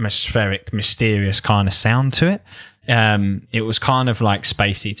atmospheric, mysterious kind of sound to it. It was kind of like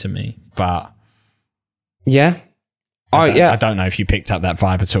spacey to me, but yeah. I don't know if you picked up that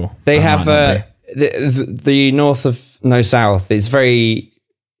vibe at all. They have the North of No South. It's very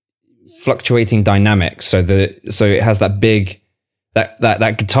fluctuating dynamics. So it has that big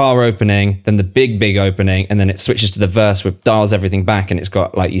that guitar opening, then the big opening, and then it switches to the verse, which dials everything back, and it's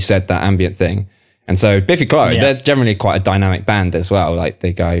got, like you said, that ambient thing. And so Biffy Clyro, they're generally quite a dynamic band as well. Like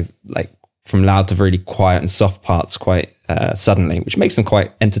they go like from loud to really quiet and soft parts quite suddenly, which makes them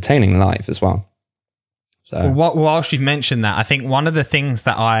quite entertaining live as well. So, whilst you've mentioned that, I think one of the things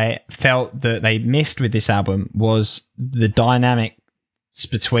that I felt that they missed with this album was the dynamics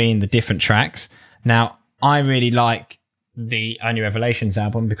between the different tracks. Now, I really like the Only Revelations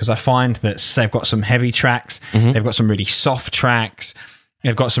album because I find that they've got some heavy tracks, they've got some really soft tracks,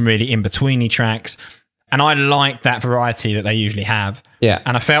 they've got some really in-betweeny tracks, and I like that variety that they usually have. Yeah.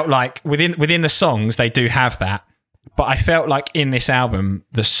 And I felt like within the songs, they do have that. But I felt like in this album,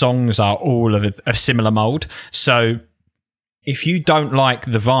 the songs are all of a similar mold. So if you don't like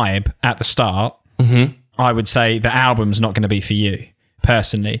the vibe at the start, I would say the album's not going to be for you,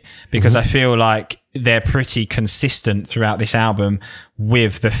 personally, because I feel like they're pretty consistent throughout this album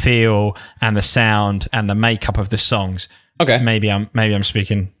with the feel and the sound and the makeup of the songs. Okay. Maybe I'm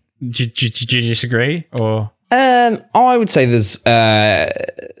speaking. Do you disagree? Or I would say there's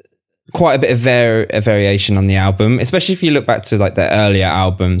quite a bit of variation on the album, especially if you look back to like the earlier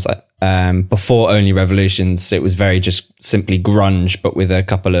albums, like before Only Revolutions. It was very just simply grunge, but with a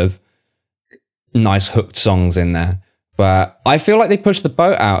couple of nice hooked songs in there. But I feel like they pushed the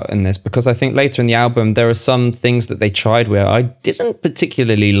boat out in this because I think later in the album there are some things that they tried where I didn't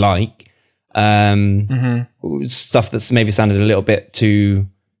particularly like. Stuff that's maybe sounded a little bit too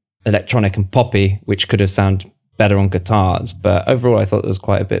electronic and poppy, which could have sounded better on guitars. But overall, I thought there was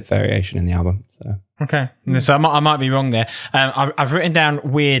quite a bit of variation in the album. So okay, so I might be wrong there. I've written down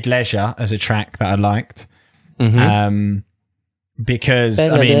Weird Leisure as a track that I liked, because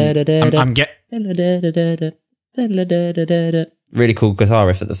I mean I'm really cool guitar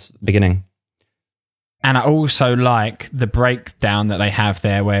riff at the beginning. And I also like the breakdown that they have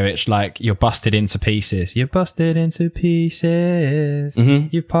there where it's like, you're busted into pieces. You're busted into pieces.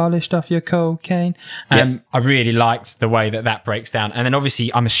 You've polished off your cocaine. I really liked the way that breaks down. And then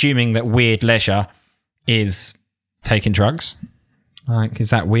obviously I'm assuming that Weird Leisure is taking drugs. Like,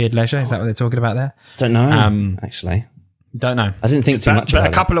 is that Weird Leisure? Is that what they're talking about there? Don't know, actually. Don't know. I didn't think too much about it.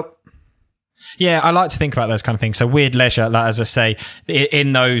 But a couple of... Yeah, I like to think about those kind of things. So Weird Leisure, like, as I say,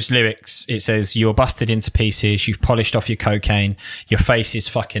 in those lyrics, it says, you're busted into pieces, you've polished off your cocaine, your face is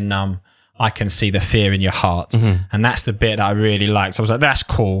fucking numb, I can see the fear in your heart. And that's the bit that I really liked. So I was like, that's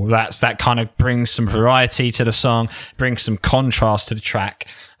cool. That kind of brings some variety to the song, brings some contrast to the track,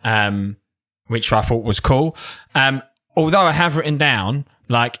 which I thought was cool. Although I have written down,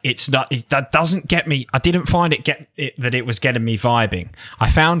 like, that doesn't get me. I didn't find that it was getting me vibing. I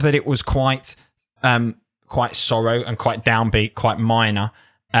found that it was quite sorrow and quite downbeat, quite minor.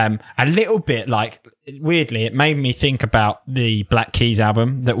 A little bit like, weirdly, it made me think about the Black Keys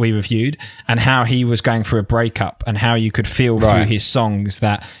album that we reviewed and how he was going through a breakup and how you could feel through his songs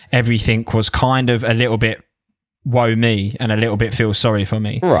that everything was kind of a little bit woe me and a little bit feel sorry for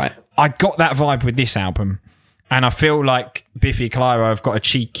me. Right. I got that vibe with this album. And I feel like Biffy Clyro have got a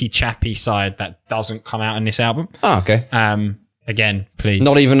cheeky, chappy side that doesn't come out in this album. Oh, okay. Again, please.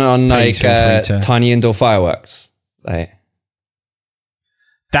 Not even on like to... Tiny Indoor Fireworks. Like...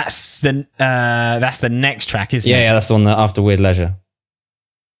 That's the next track, isn't it? Yeah, that's the one that after Weird Leisure.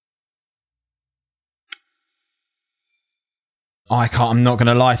 I'm not going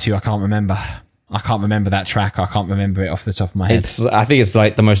to lie to you. I can't remember. I can't remember that track. I can't remember it off the top of my head. I think it's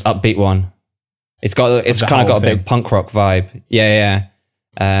like the most upbeat one. It's kind of got a big punk rock vibe. Yeah.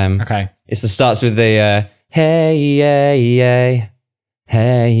 Okay. It starts with the hey yeah.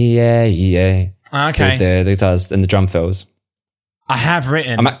 Okay. With the guitars and the drum fills. I have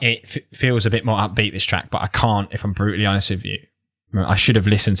written it feels a bit more upbeat, this track, but I can't, if I'm brutally honest with you. I should have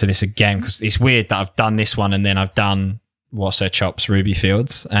listened to this again because it's weird that I've done this one and then I've done What's Her Chops, Ruby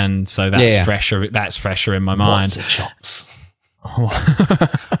Fields, and so that's fresher. That's fresher in my mind. What's Her Chops? What?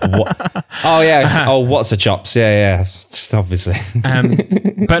 Oh yeah. Oh, What's Her Chops? Yeah. Just obviously.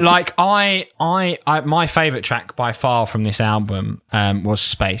 But like, I my favorite track by far from this album was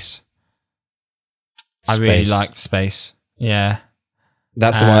Space. I really liked Space. Yeah.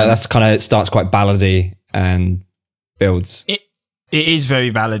 That's the one. That's kind of, it starts quite ballady and builds. It is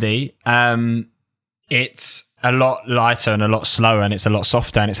very ballady. It's a lot lighter and a lot slower, and it's a lot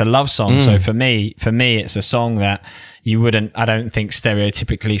softer, and it's a love song. So for me, it's a song that you wouldn't, I don't think,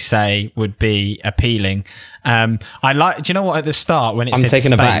 stereotypically say would be appealing. I like. Do you know what? At the start, when I'm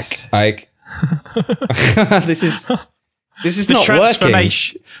taken aback, like this is the not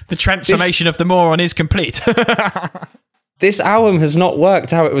transformation. working. The transformation of the moron is complete. This album has not worked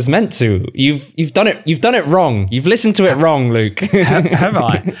how it was meant to. You've done it wrong. You've listened to it wrong, Luke. Have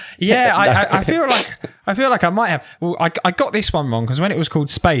I? Yeah, I feel like I might have. Well, I got this one wrong because when it was called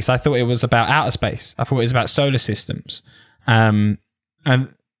Space, I thought it was about outer space. I thought it was about solar systems. And why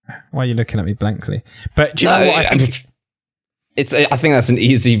are you looking at me blankly? But do you know what I think? I think that's an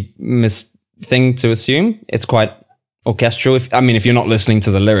easy thing to assume. It's quite orchestral. If you're not listening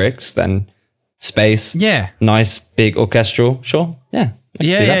to the lyrics, then Space. Yeah. Nice, big orchestral. Sure. Yeah.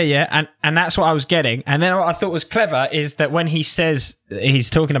 Yeah. And that's what I was getting. And then what I thought was clever is that when he says, he's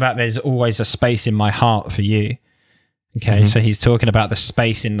talking about there's always a space in my heart for you. Okay, so he's talking about the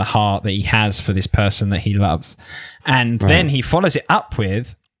space in the heart that he has for this person that he loves. And then he follows it up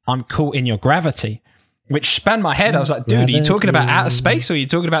with, I'm caught in your gravity, which spanned my head. I was like, dude, are you talking about outer space or are you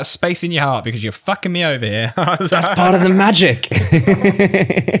talking about space in your heart? Because you're fucking me over here. That's part of the magic.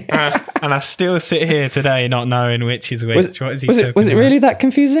 And I still sit here today not knowing which is which. What is he talking about? Was it really that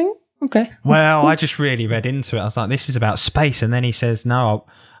confusing? Okay. Well, I just really read into it. I was like, this is about space. And then he says, no,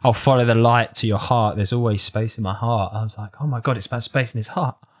 I'll follow the light to your heart. There's always space in my heart. I was like, oh my God, it's about space in his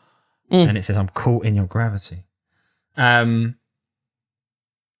heart. And it says, I'm caught in your gravity.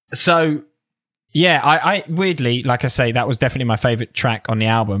 So, yeah, I weirdly, like I say, that was definitely my favorite track on the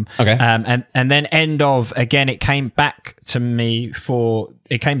album. Okay. And then End Of, again, it came back to me.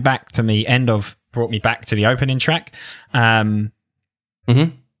 End Of brought me back to the opening track.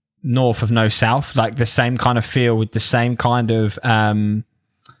 North of No South, like the same kind of feel with the same kind of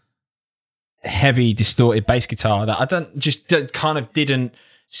heavy distorted bass guitar that kind of didn't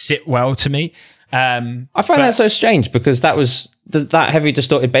sit well to me. I find that so strange because that heavy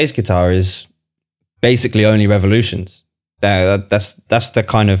distorted bass guitar is basically only Revolutions. That's the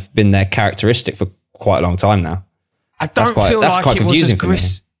kind of been their characteristic for quite a long time now. I don't feel like it was as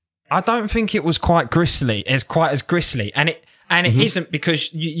gristly. I don't think it was quite gristly, and it isn't,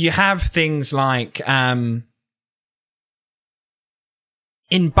 because you have things like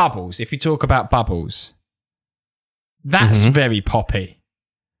in Bubbles. If you talk about Bubbles, that's very poppy.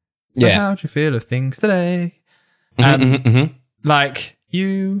 So how'd you feel of things today? Like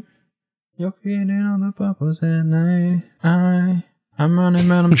you're feeling on the bubbles and I'm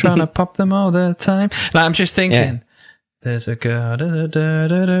running around, I'm trying to pop them all the time. Like I'm just thinking, there's a girl,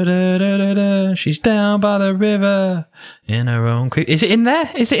 she's down by the river in her own creek. Is it in there?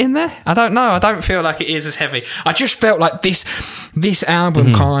 I don't know. I don't feel like it is as heavy. I just felt like this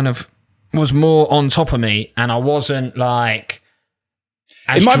album kind of was more on top of me, and I wasn't like.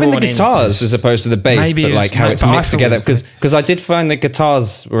 It might have been the guitars as opposed to the bass, but like how it's mixed together. Because I did find the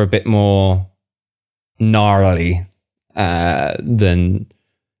guitars were a bit more gnarly than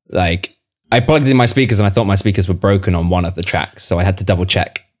like. I plugged in my speakers and I thought my speakers were broken on one of the tracks, so I had to double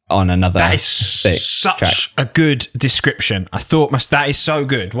check on another. That is such a good description. I thought that is so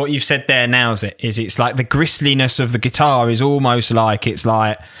good. What you've said there nails it. It's like the gristliness of the guitar is almost like it's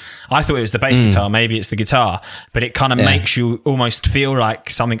like. I thought it was the bass guitar. Maybe it's the guitar, but it kind of makes you almost feel like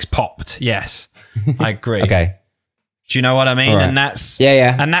something's popped. Yes, I agree. Okay. Do you know what I mean? Right. And that's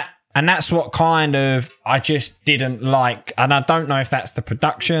and that's what kind of I just didn't like. And I don't know if that's the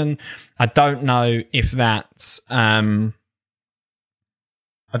production. I don't know if that's the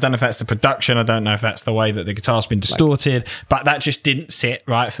production. I don't know if that's the way that the guitar's been distorted. But that just didn't sit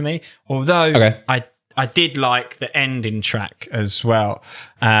right for me. Although I did like the ending track as well.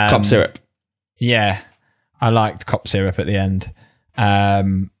 Cop Syrup. Yeah, I liked Cop Syrup at the end. That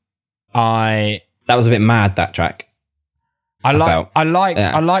was a bit mad, that track. I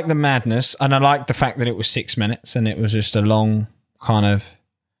like the madness, and I like the fact that it was 6 minutes and it was just a long kind of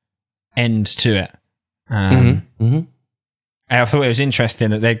end to it. And I thought it was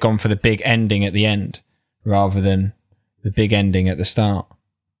interesting that they'd gone for the big ending at the end rather than the big ending at the start.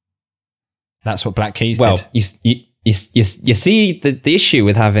 That's what Black Keys did. Well, you see the issue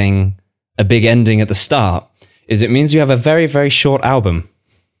with having a big ending at the start is it means you have a very, very short album.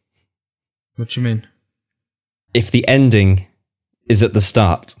 What do you mean? If the ending is at the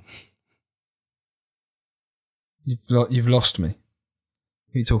start. You've lost me. What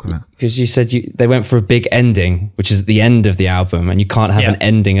are you talking about? Because you said they went for a big ending, which is at the end of the album, and you can't have an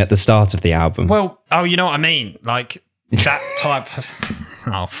ending at the start of the album. Well, you know what I mean? Like that type of...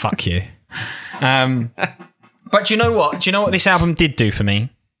 Oh, fuck you. But do you know what? Do you know what this album did do for me?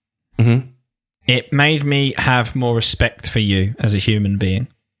 It made me have more respect for you as a human being.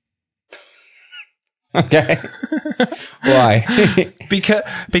 Okay. Why?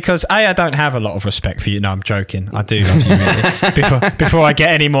 because I don't have a lot of respect for you. No, I'm joking. I do love you. Really. Before I get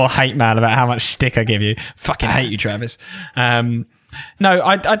any more hate mail about how much stick I give you, fucking hate you, Travis. No,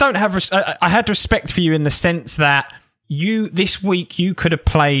 I don't have. I had respect for you in the sense that this week you could have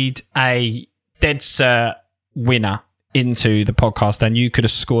played a dead cert winner into the podcast and you could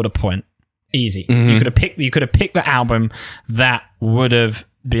have scored a point easy. You could have picked the album that would have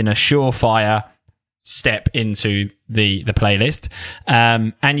been a surefire step into the playlist,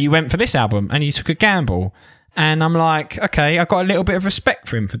 and you went for this album and you took a gamble, and I'm like, okay, I've got a little bit of respect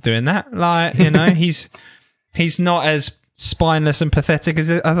for him for doing that. Like, you know, he's not as spineless and pathetic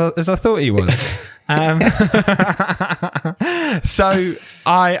as I thought he was. So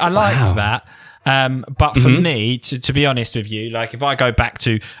I liked that. But for me, to be honest with you, like if I go back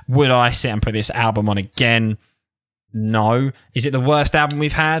to would I sit and put this album on again? No. Is it the worst album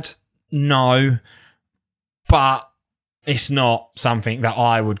we've had? No. But it's not something that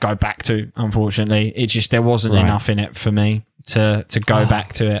I would go back to, unfortunately. It just there wasn't enough in it for me to go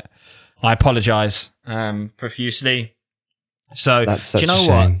back to it. I apologise profusely. So That's such do you know a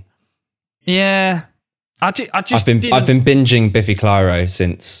shame. what? Yeah. I just I've been binging Biffy Clyro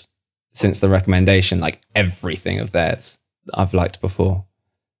since the recommendation. Like everything of theirs I've liked before.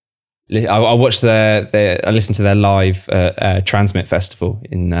 I watched I listened to their live Transmit Festival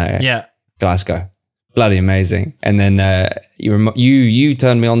in Glasgow. Bloody amazing. And then you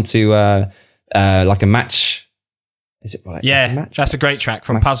turned me on to like a match. Is it like a match? That's a great track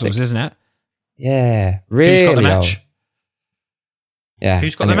from Puzzles, isn't it? Yeah, really. Who's got the match? Old. Yeah,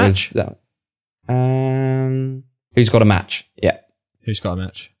 who's got the match? Who's got a match? Yeah, who's got a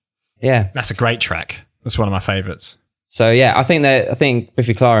match? Yeah, that's a great track. That's one of my favourites. So yeah, I think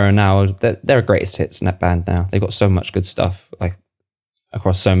Biffy Clyro are now they're a greatest hits in that band now. They've got so much good stuff like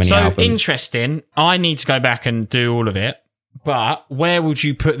across so many albums. So interesting. I need to go back and do all of it. But where would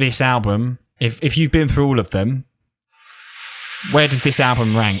you put this album if you've been through all of them? Where does this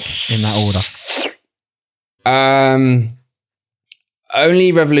album rank in that order?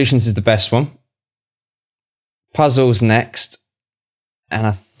 Only Revolutions is the best one. Puzzles next, and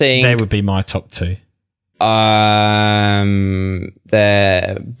I think they would be my top two.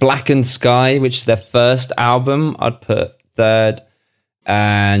 Their Blackened Sky, which is their first album, I'd put third,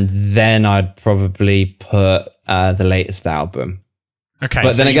 and then I'd probably put the latest album. Okay,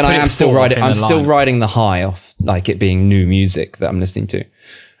 but then again, I'm still riding the high off like it being new music that I'm listening to.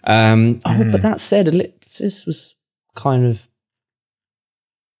 But that said, Ellipsis was kind of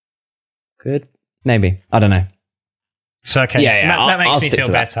good. Maybe, I don't know. So okay, that makes me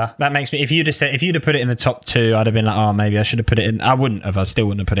feel better. That makes me. If you'd have put it in the top two, I'd have been like, oh, maybe I should have put it in. I wouldn't have. I still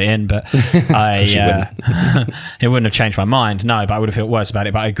wouldn't have put it in, but it wouldn't have changed my mind. No, but I would have felt worse about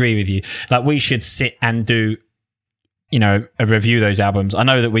it. But I agree with you. Like we should sit and do, a review of those albums. I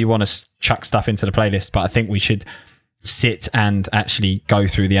know that we want to chuck stuff into the playlist, but I think we should sit and actually go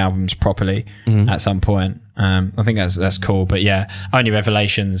through the albums properly at some point. I think that's cool. But yeah, Only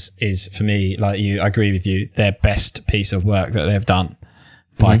Revelations is for me, like you, I agree with you, their best piece of work that they've done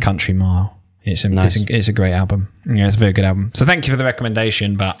by a country mile. It's a great album. Yeah, it's a very good album. So thank you for the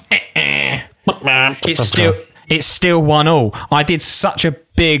recommendation, but it's still 1-1. I did such a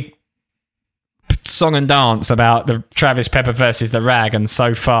big song and dance about the Travis Pepper versus the Rag, and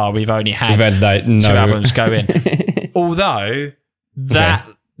so far we've only had two albums go in. Although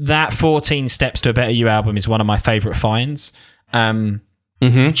that 14 Steps to a Better You album is one of my favourite finds.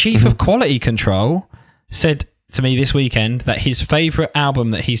 Chief of Quality Control said to me this weekend that his favourite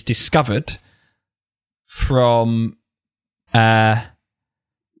album that he's discovered from our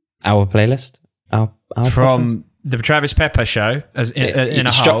playlist, our from the Travis Pepper show as in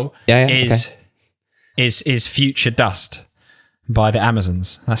a whole is Future Dust by the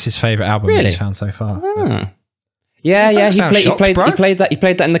Amazons. That's his favourite album that he's found so far. So. Yeah. He played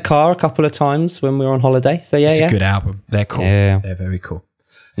that in the car a couple of times when we were on holiday. So it's a good album. They're cool. Yeah. They're very cool.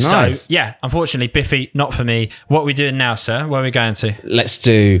 Nice. So yeah, unfortunately, Biffy, not for me. What are we doing now, sir? Where are we going to? Let's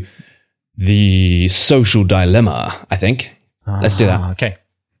do the Social Dilemma, I think. Let's do that. Okay.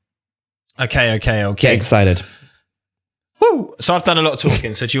 Get excited. Woo! So I've done a lot of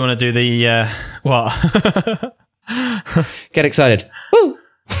talking. So do you want to do the what? Get excited. Woo!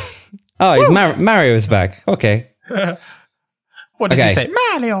 Oh, Mario's back. Okay. What does he say?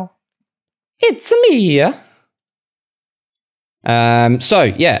 Mario. It's me. The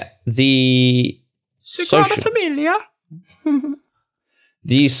Familia.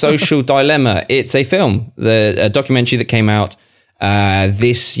 The Social Dilemma. It's a film, a documentary that came out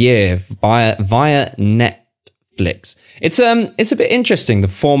this year via Netflix. It's a bit interesting, the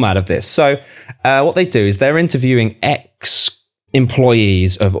format of this. So what they do is they're interviewing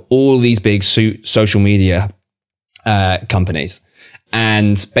ex-employees of all these big social media companies.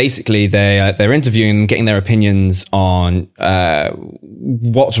 And basically they're interviewing them, getting their opinions on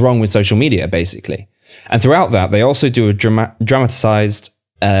what's wrong with social media, basically. And throughout that, they also do a dramatized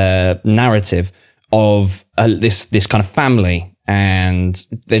narrative of this kind of family, and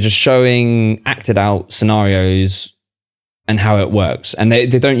they're just showing acted out scenarios and how it works. And they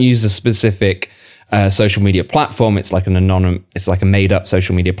don't use a specific social media platform. It's like it's like a made up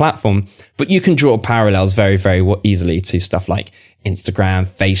social media platform, but you can draw parallels very, very easily to stuff like Instagram,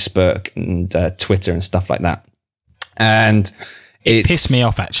 Facebook, and Twitter and stuff like that. And it pissed me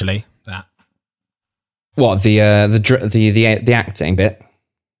off, actually. What, the acting bit?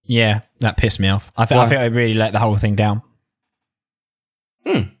 Yeah, that pissed me off. I think I really let the whole thing down.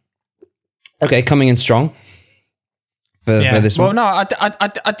 Okay, coming in strong for this one. Well, no,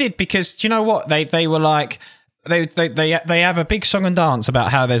 I did, because do you know what? They were like, they have a big song and dance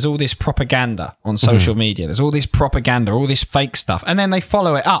about how there's all this propaganda on social media. There's all this propaganda, all this fake stuff, and then they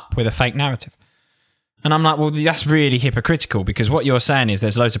follow it up with a fake narrative. And I'm like, well, that's really hypocritical, because what you're saying is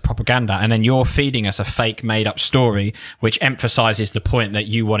there's loads of propaganda, and then you're feeding us a fake made-up story which emphasises the point that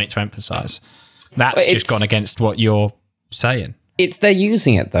you want it to emphasise. That's just gone against what you're saying. They're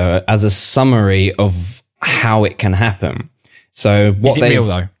using it, though, as a summary of how it can happen. So what is it real,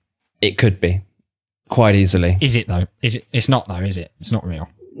 though? It could be, quite easily. Is it, though? It's not, though, is it? It's not real.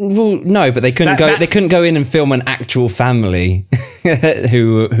 Well, no, but they couldn't They couldn't go in and film an actual family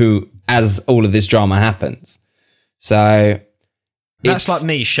who as all of this drama happens. So that's like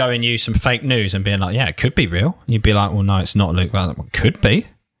me showing you some fake news and being like, "Yeah, it could be real." You'd be like, "Well, no, it's not, Luke." Well, it could be.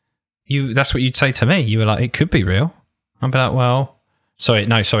 That's what you'd say to me. You were like, "It could be real." I'd be like, "Well, sorry."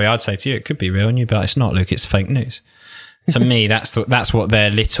 I'd say to you, "It could be real," and you'd be like, "It's not, Luke. It's fake news." To me, that's what their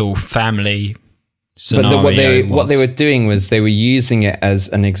little family scenario But what they were doing was they were using it as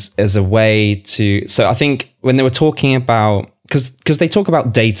as a way to. So I think when they were talking about, because they talk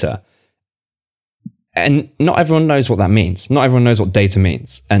about data, and not everyone knows what that means. Not everyone knows what data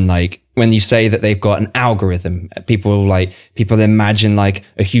means. And like when you say that they've got an algorithm, people imagine like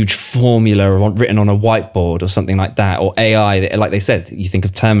a huge formula written on a whiteboard or something like that, or AI. Like they said, you think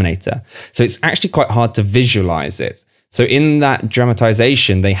of Terminator. So it's actually quite hard to visualize it. So in that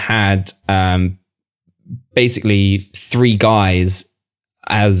dramatization, they had basically 3 guys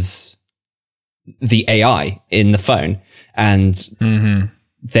as the AI in the phone, and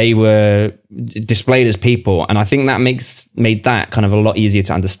they were displayed as people. And I think that made that kind of a lot easier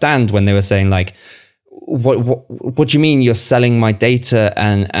to understand when they were saying like, what do you mean you're selling my data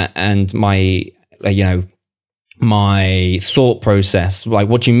and my, my thought process? Like,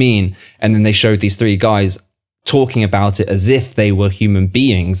 what do you mean? And then they showed these 3 guys talking about it as if they were human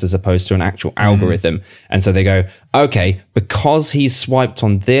beings as opposed to an actual algorithm. And so they go, okay, because he's swiped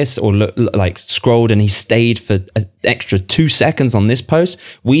on this or scrolled and he stayed for an extra 2 seconds on this post,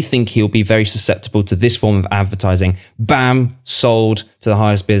 we think he'll be very susceptible to this form of advertising. Bam, sold to the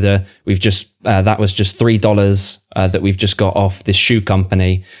highest bidder. We've just, that was just $3 that we've just got off this shoe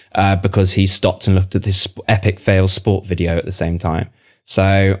company because he stopped and looked at this epic fail sport video at the same time.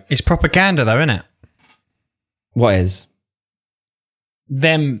 So it's propaganda though, isn't it? What is?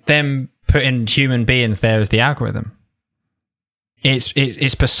 Them putting human beings there as the algorithm.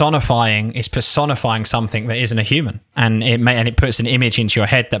 It's personifying something that isn't a human, and it puts an image into your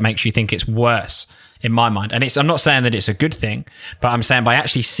head that makes you think it's worse, in my mind. And I'm not saying that it's a good thing, but I'm saying by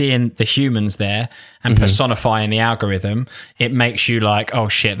actually seeing the humans there and personifying the algorithm, it makes you like, oh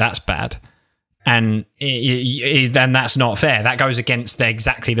shit, that's bad. And then that's not fair. That goes against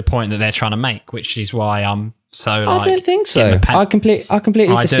exactly the point that they're trying to make, which is why I'm so like, I don't think so. I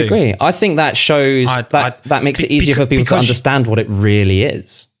completely disagree. I think that shows that makes it easier for people to understand what it really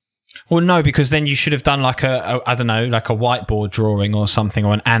is. Well, no, because then you should have done like I don't know, like a whiteboard drawing or something,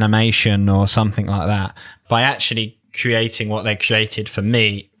 or an animation or something like that. By actually creating what they created, for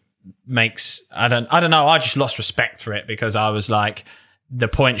me, makes I don't know. I just lost respect for it, because I was like, the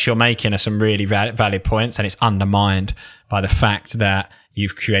points you're making are some really valid points, and it's undermined by the fact that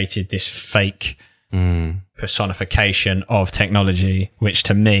you've created this fake personification of technology, which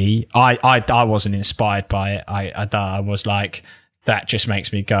to me, I wasn't inspired by it. I was like, that just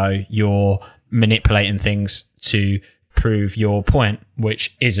makes me go, you're manipulating things to prove your point,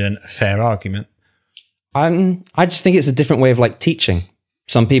 which isn't a fair argument. I just think it's a different way of like teaching.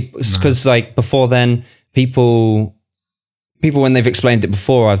 Some people, because like before then, people when they've explained it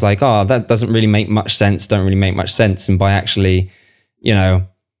before, I was like, oh, that doesn't really make much sense. Don't really make much sense. And by actually,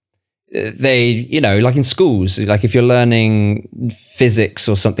 like in schools, like if you're learning physics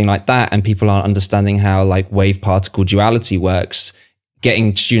or something like that, and people aren't understanding how like wave particle duality works,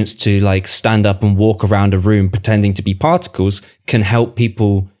 getting students to like stand up and walk around a room pretending to be particles can help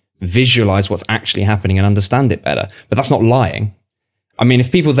people visualize what's actually happening and understand it better. But that's not lying. I mean,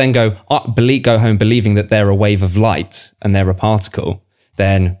 if people then go home believing that they're a wave of light and they're a particle,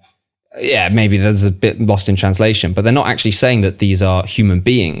 then yeah, maybe there's a bit lost in translation, but they're not actually saying that these are human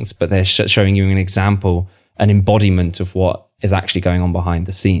beings, but they're showing you an example, an embodiment of what is actually going on behind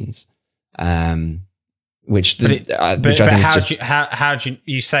the scenes, which But I think is just... how do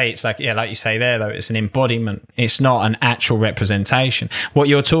you say it's like, yeah, like you say there, though, it's an embodiment. It's not an actual representation. What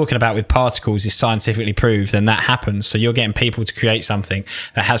you're talking about with particles is scientifically proved, and that happens. So you're getting people to create something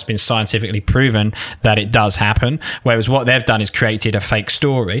that has been scientifically proven that it does happen. Whereas what they've done is created a fake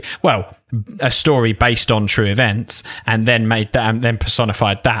story. Well, a story based on true events, and then made that and then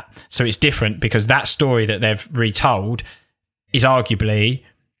personified that. So it's different because that story that they've retold is arguably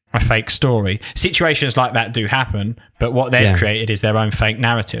a fake story. Situations like that do happen, but what they've created is their own fake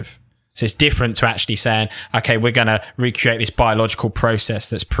narrative. So it's different to actually saying, okay, we're going to recreate this biological process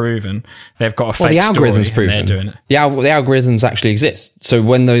that's proven. They've got a fake story and they're doing it. The algorithms actually exist. So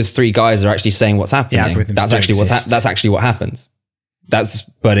when those three guys are actually saying what's happening, that's actually what happens.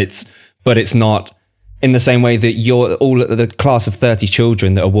 But it's not in the same way that you're all the class of 30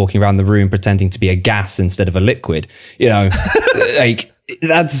 children that are walking around the room pretending to be a gas instead of a liquid. You know, like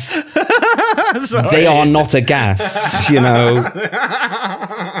that's they are not a gas. You know.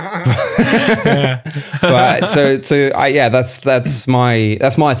 That's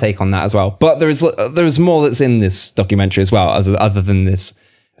my take on that as well. But there's more that's in this documentary as well, other than this.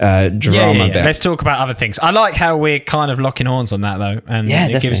 Drama bit. Let's talk about other things. I like how we're kind of locking horns on that though, and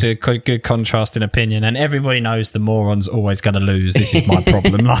it gives a good contrast in opinion. And everybody knows the moron's always going to lose. This is my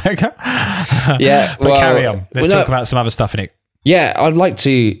problem. But carry on. Let's talk about some other stuff in it. Yeah, I'd like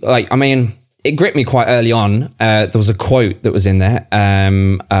to. It gripped me quite early on. There was a quote that was in there,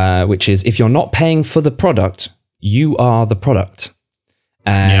 which is, "If you're not paying for the product, you are the product,"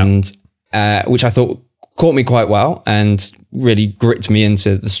 and which I thought caught me quite well and really gripped me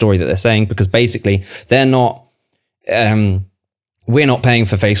into the story that they're saying, because basically they're not we're not paying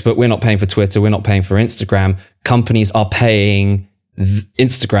for Facebook, we're not paying for Twitter, we're not paying for Instagram. Companies are paying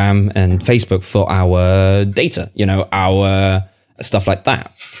Instagram and Facebook for our data, our stuff like that.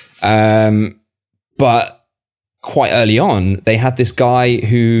 But quite early on, they had this guy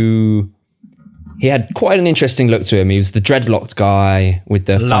who he had quite an interesting look to him. He was the dreadlocked guy with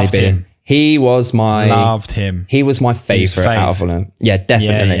the funny bit. He was loved him. He was my favorite out of all of them. Yeah,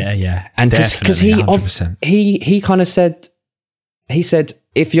 definitely. Yeah. And because he kind of said,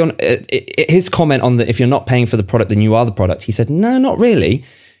 if you're his comment on if you're not paying for the product, then you are the product. He said, no, not really.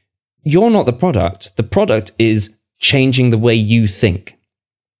 You're not the product. The product is changing the way you think.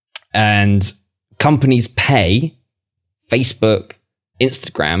 And companies pay Facebook,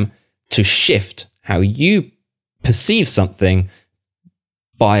 Instagram to shift how you perceive something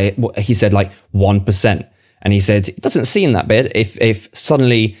by what he said, like 1%. And he said, it doesn't seem that bad if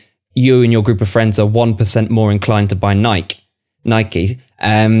suddenly you and your group of friends are 1% more inclined to buy Nike,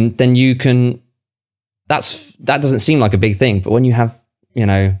 then you can, that doesn't seem like a big thing. But when you have,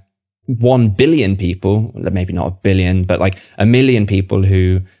 1 billion people, maybe not a billion, but like 1 million people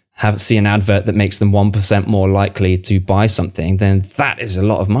who see an advert that makes them 1% more likely to buy something, then that is a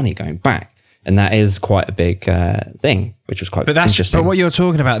lot of money going back. And that is quite a big thing, which was quite interesting. But what you're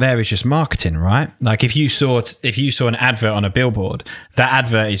talking about there is just marketing, right? Like if you saw an advert on a billboard, that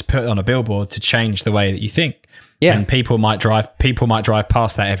advert is put on a billboard to change the way that you think. Yeah. And people might drive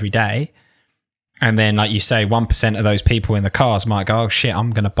past that every day. And then, like you say, 1% of those people in the cars might go, oh shit, I'm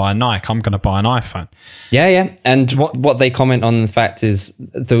going to buy a Nike. I'm going to buy an iPhone. Yeah. And what they comment on the fact is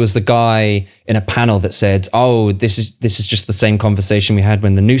there was the guy in a panel that said, oh, this is just the same conversation we had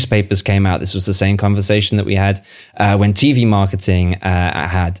when the newspapers came out. This was the same conversation that we had when TV marketing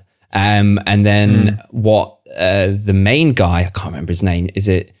had. And then what the main guy, I can't remember his name. Is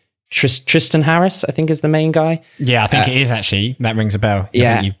it Tristan Harris, I think, is the main guy. Yeah, I think it is actually. That rings a bell. I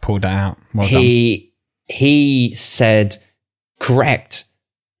think you've pulled that out. Well done. He said, correct,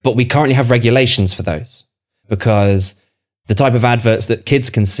 but we currently have regulations for those because the type of adverts that kids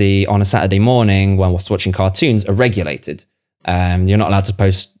can see on a Saturday morning when we're watching cartoons are regulated. You're not allowed to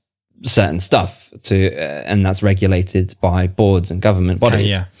post certain stuff and that's regulated by boards and government bodies. Okay,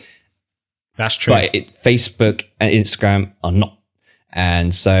 yeah, that's true. But Facebook and Instagram are not.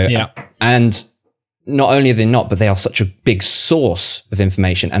 And so, and not only are they not, but they are such a big source of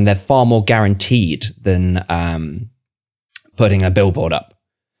information and they're far more guaranteed than putting a billboard up.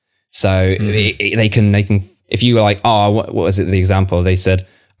 So they can, if you were like, what was it, the example? They said,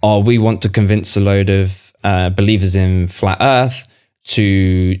 we want to convince a load of believers in flat earth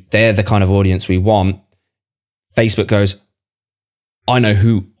they're the kind of audience we want. Facebook goes, I know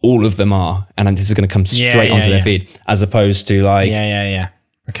who all of them are, and this is going to come straight onto their feed, as opposed to okay.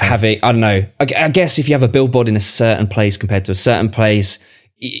 having, I don't know, I guess if you have a billboard in a certain place compared to a certain place,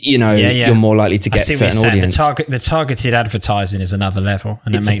 you're more likely to get certain audience. The targeted advertising is another level,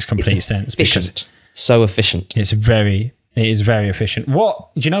 and it makes complete sense. Efficient. So efficient. It's very, It is very efficient. Do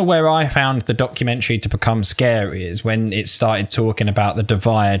you know where I found the documentary to become scary is when it started talking about the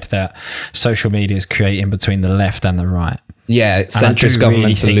divide that social media is creating between the left and the right. Yeah, centrist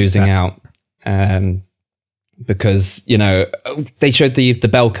governments are losing out because, you know, they showed the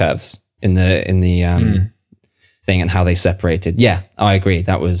bell curves in the thing and how they separated. Yeah, I agree.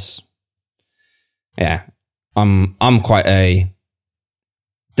 That was, yeah. I'm quite a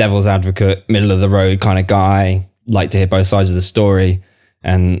devil's advocate, middle of the road kind of guy. Like to hear both sides of the story,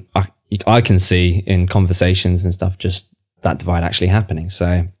 and I can see in conversations and stuff just that divide actually happening.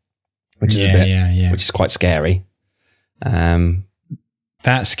 So, which is which is quite scary.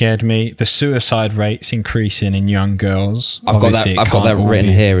 That scared me. The suicide rates increasing in young girls. I've got that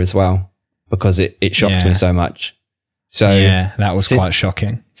written here as well because it shocked me so much. So yeah, that was quite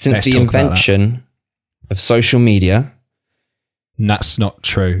shocking. Since the invention of social media. That's not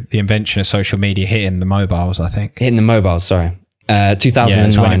true. The invention of social media hitting the mobiles, I think. Hitting the mobiles, sorry.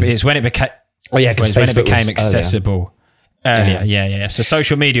 2009. It's when it became... Oh, yeah, because when it became accessible. Earlier. Yeah. So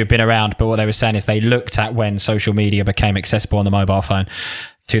social media had been around, but what they were saying is they looked at when social media became accessible on the mobile phone.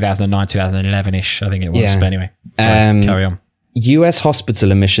 2009, 2011-ish, I think it was. Yeah. But anyway, carry on. US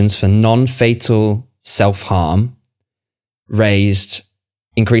hospital admissions for non-fatal self-harm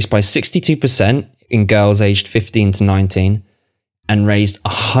increased by 62% in girls aged 15 to 19, and raised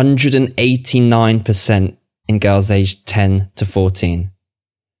 189% in girls aged 10 to 14.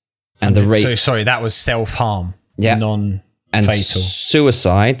 And the rate... So, sorry, that was self-harm, non-fatal. And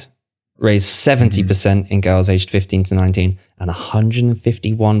suicide raised 70% in girls aged 15 to 19 and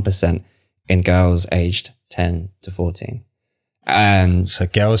 151% in girls aged 10 to 14. So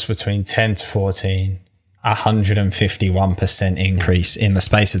girls between 10 to 14... 151% increase in the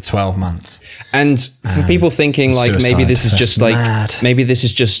space of 12 months. And for people thinking like suicide, maybe this is just like mad. Maybe this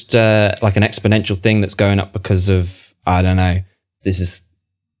is just like an exponential thing that's going up because of, I don't know, it's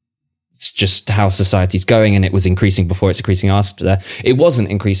just how society's going and it was increasing before, it's increasing after. It wasn't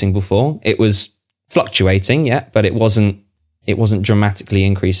increasing before. It was fluctuating, yeah, but it wasn't dramatically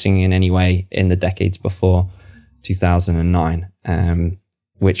increasing in any way in the decades before 2009,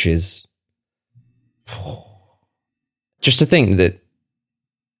 which is just to think that,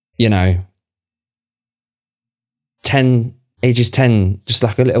 you know, ages 10, just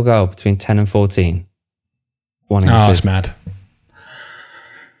like a little girl between 10 and 14. It's mad.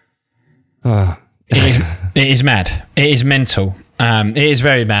 It is mad. It is mental. It is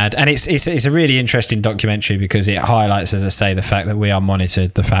very mad. And it's a really interesting documentary because it highlights, as I say, the fact that we are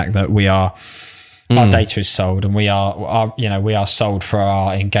monitored, the fact that our data is sold, and we are sold for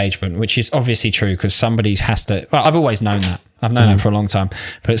our engagement, which is obviously true because somebody has to. Well, I've always known that. I've known that for a long time,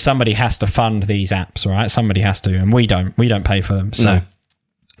 but somebody has to fund these apps, right? Somebody has to, and we don't pay for them. So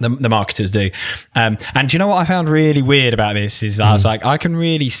the marketers do. And do you know what I found really weird about this is I was like, I can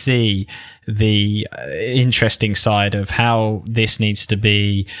really see the interesting side of how this needs to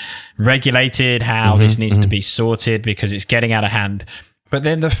be regulated, how this needs to be sorted because it's getting out of hand. But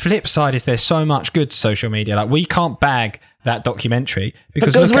then the flip side is there's so much good social media. Like we can't bag that documentary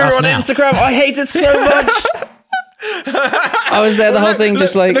because we're on Instagram. I hate it so much. I was there the whole thing,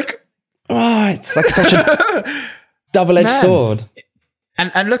 just like, it's like such a double-edged sword.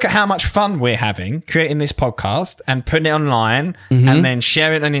 And look at how much fun we're having creating this podcast and putting it online and then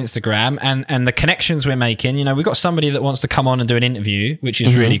sharing it on Instagram and the connections we're making. You know, we've got somebody that wants to come on and do an interview, which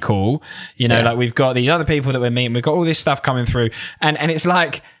is really cool. You know, like we've got these other people that we're meeting. We've got all this stuff coming through and it's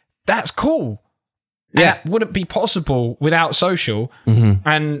like, that's cool. Yeah. And that wouldn't be possible without social.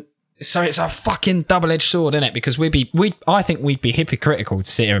 And so it's a fucking double-edged sword, isn't it? Because I think we'd be hypocritical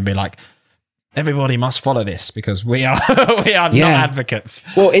to sit here and be like, everybody must follow this because we are not advocates.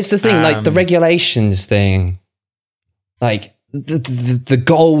 Well, it's the thing, like the regulations thing, like the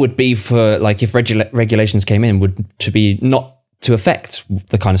goal would be for like if regulations came in would to be not to affect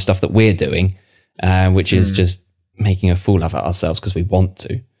the kind of stuff that we're doing, which is just making a fool of ourselves because we want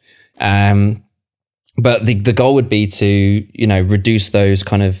to. But the goal would be to, you know, reduce those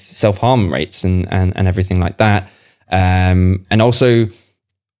kind of self-harm rates and everything like that. And also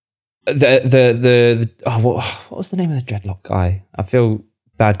what was the name of the dreadlock guy? I feel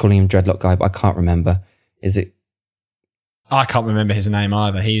bad calling him dreadlock guy, but I can't remember. Is it? I can't remember his name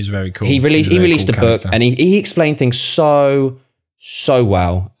either. He was very cool. He released a book and he explained things so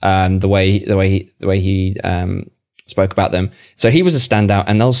well. The way he spoke about them. So he was a standout,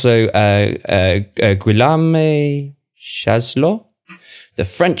 and also Guillaume Chaslot, the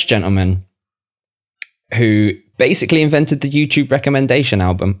French gentleman who basically invented the YouTube recommendation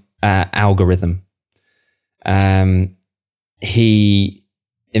algorithm. He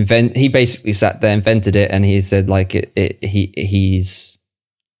he basically sat there, invented it, and he said like he's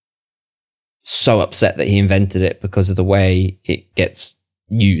so upset that he invented it because of the way it gets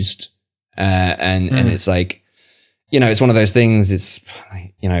used. And it's like, you know, it's one of those things. It's,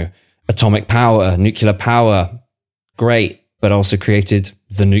 you know, atomic power, nuclear power, great, but also created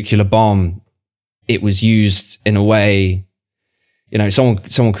the nuclear bomb. It was used in a way, you know,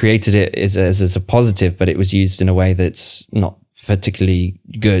 someone created it as a positive, but it was used in a way that's not particularly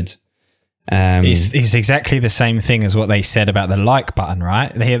good. It's exactly the same thing as what they said about the like button,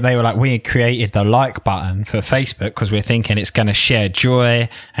 right? They were like, we created the like button for Facebook because we're thinking it's going to share joy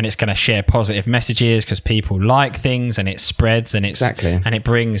and it's going to share positive messages because people like things and it spreads and and it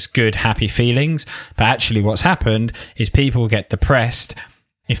brings good, happy feelings. But actually what's happened is people get depressed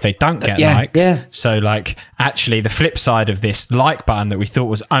if they don't get likes. Yeah. So like actually the flip side of this like button that we thought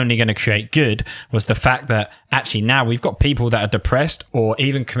was only going to create good was the fact that actually now we've got people that are depressed or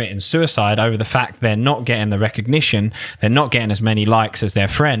even committing suicide over the fact they're not getting the recognition, they're not getting as many likes as their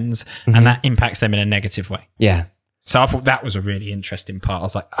friends, and that impacts them in a negative way. Yeah. So I thought that was a really interesting part. I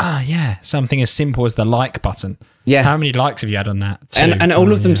was like, yeah, something as simple as the like button. Yeah. How many likes have you had on that? And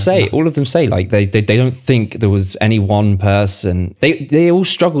all of them say like they don't think there was any one person. They all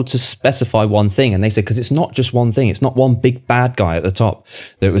struggle to specify one thing. And they said, because it's not just one thing. It's not one big bad guy at the top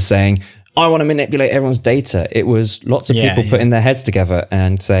that was saying, I want to manipulate everyone's data. It was lots of people putting their heads together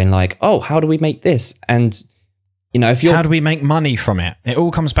and saying like, oh, how do we make this? And, you know, how do we make money from it? It all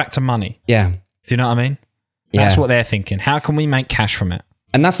comes back to money. Yeah. Do you know what I mean? That's what they're thinking. How can we make cash from it?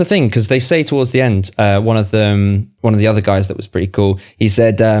 And that's the thing, because they say towards the end, one of the other guys that was pretty cool, he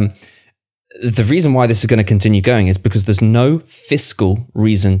said, the reason why this is going to continue going is because there's no fiscal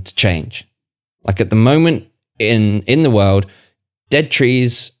reason to change. Like at the moment in the world, dead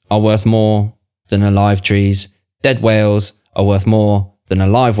trees are worth more than alive trees. Dead whales are worth more than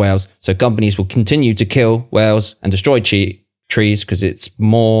alive whales. So companies will continue to kill whales and destroy trees because it's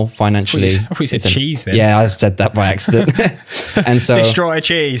more financially. We said cheese then. Yeah, I said that by accident. And so destroy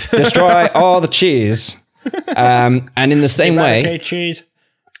cheese. Destroy all the cheese. And in the same way, cheese.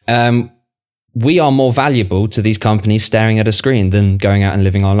 We are more valuable to these companies staring at a screen than going out and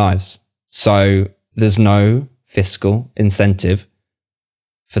living our lives. So there's no fiscal incentive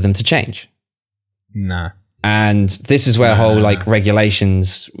for them to change. No. And this is where whole like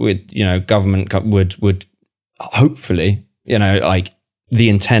regulations with, you know, government would hopefully, you know, like the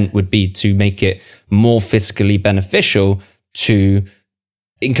intent would be to make it more fiscally beneficial to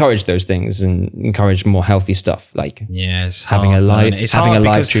encourage those things and encourage more healthy stuff, like having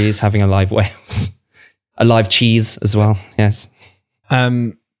alive trees, having alive whales, alive cheese as well. Yes.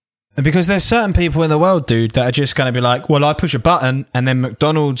 Because there's certain people in the world, dude, that are just going to be like, well, I push a button and then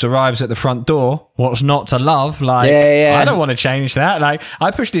McDonald's arrives at the front door. What's not to love? Like, I don't want to change that. Like,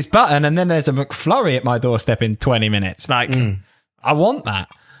 I push this button and then there's a McFlurry at my doorstep in 20 minutes. Like, I want that.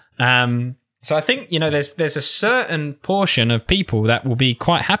 So I think, you know, there's a certain portion of people that will be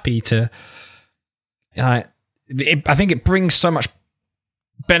quite happy to, I think it brings so much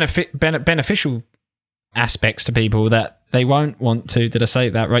beneficial aspects to people that they won't want to. Did I say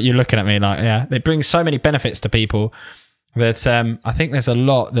that right? You're looking at me like, yeah. It brings so many benefits to people that I think there's a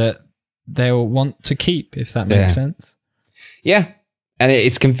lot that they'll want to keep, if that makes sense. Yeah, and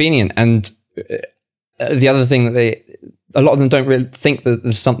it's convenient. And the other thing that a lot of them don't really think that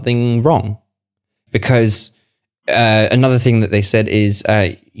there's something wrong, because another thing that they said is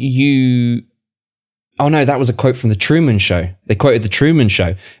oh no, that was a quote from the Truman Show. They quoted the Truman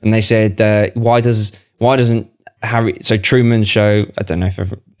Show, and they said, why doesn't Harry? So Truman Show, I don't know if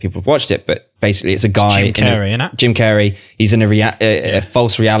people have watched it, but basically it's a guy, Jim Carrey, isn't it? Jim Carrey. He's in a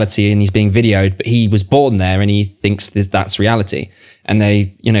false reality, and he's being videoed, but he was born there, and he thinks that's reality. And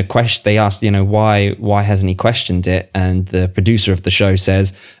they, you know, they asked, you know, why hasn't he questioned it? And the producer of the show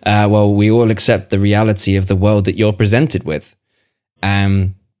says, well, we all accept the reality of the world that you're presented with.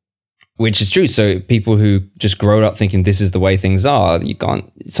 Which is true. So people who just grow up thinking this is the way things are,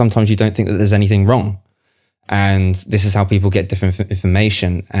 sometimes you don't think that there's anything wrong. And this is how people get different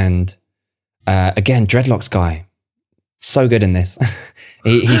information. And again, Dreadlocks guy, so good in this.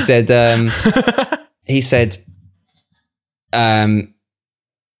 he said,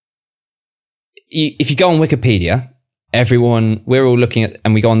 if you go on Wikipedia, we're all looking at,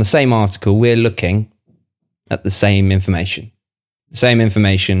 and we go on the same article, we're looking at the same information. The same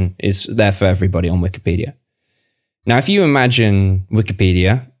information is there for everybody on Wikipedia. Now, if you imagine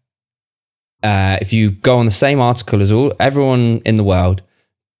Wikipedia, if you go on the same article as everyone in the world,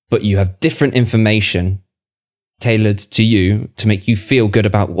 but you have different information tailored to you to make you feel good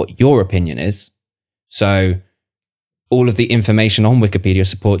about what your opinion is. So all of the information on Wikipedia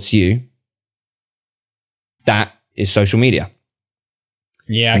supports you, that is social media.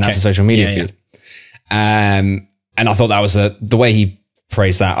 Yeah, And okay. that's a social media Yeah, feed. And I thought that was the way he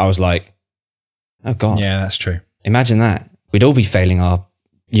phrased that, I was like, oh God. Yeah, that's true. Imagine that. We'd all be failing our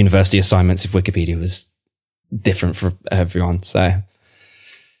university assignments if Wikipedia was different for everyone. So,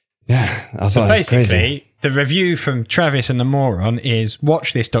 yeah, I thought that was crazy. Basically, the review from Travis and the Moron is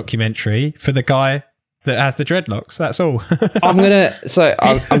watch this documentary for the guy that has the dreadlocks. That's all. I'm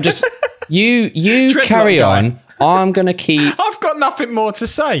just, you Dreadlock carry guy. on. I'm going to keep, I've got nothing more to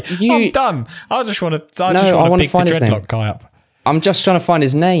say. I'm done. I just want to I pick wanna the find his name. dreadlock guy up. I'm just trying to find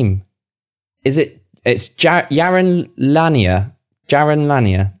his name. It's Jaron Lanier. Jaron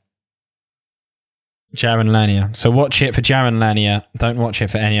Lanier. Jaron Lanier. So watch it for Jaron Lanier. Don't watch it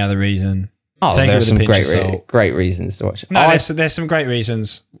for any other reason. Oh, Take it there's with a some pinch of salt. great reasons to watch it. No, there's some great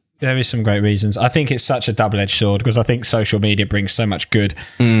reasons. There is some great reasons. I think it's such a double-edged sword because I think social media brings so much good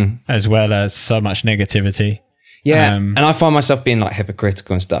as well as so much negativity. Yeah, and I find myself being like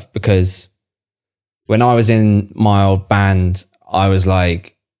hypocritical and stuff because when I was in my old band, I was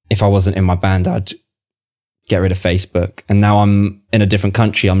like, if I wasn't in my band, I'd get rid of Facebook. And now I'm in a different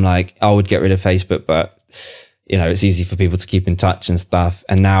country. I'm like, I would get rid of Facebook, but you know, it's easy for people to keep in touch and stuff.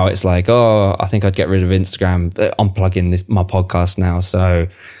 And now it's like, oh, I think I'd get rid of Instagram. But I'm plugging my podcast now. So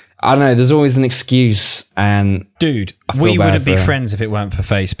I don't know. There's always an excuse. And dude, we wouldn't be friends if it weren't for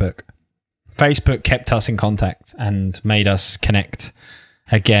Facebook. Facebook kept us in contact and made us connect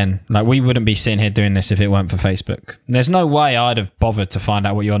again. Like, we wouldn't be sitting here doing this if it weren't for Facebook. There's no way I'd have bothered to find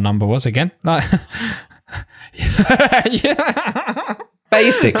out what your number was again. Like, yeah.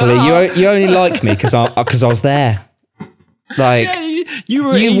 Basically, you only like me because I was there. Like, yeah, you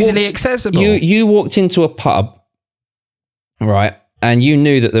were easily accessible. You walked into a pub, right? And you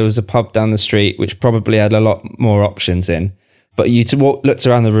knew that there was a pub down the street which probably had a lot more options in. But you looked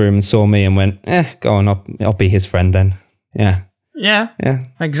around the room and saw me and went, go on, I'll be his friend then. Yeah. Yeah. Yeah.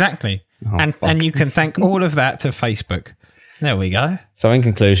 Exactly. Oh, and you can thank all of that to Facebook. There we go. So in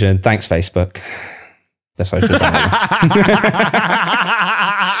conclusion, thanks, Facebook. The social value.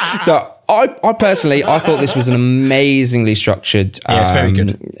 So I personally, I thought this was an amazingly structured it's very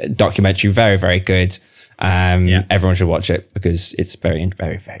good. Documentary. Very, very good. Everyone should watch it because it's very,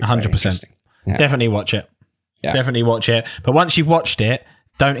 very, very 100%. interesting. Yeah. Definitely watch it. Yeah. Definitely watch it. But once you've watched it,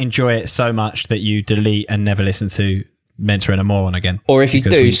 don't enjoy it so much that you delete and never listen to Mentor and a Moron again. Or if you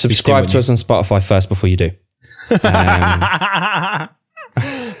do, subscribe to us on Spotify first before you do.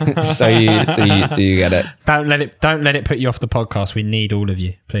 So you get it. Don't let it put you off the podcast. We need all of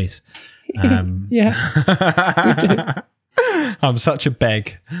you, please. Yeah. I'm such a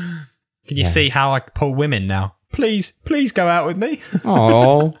beg. Can you see how I pull women now? Please go out with me.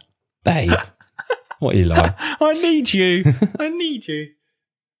 Oh, babe. What are you like? I need you. I need you.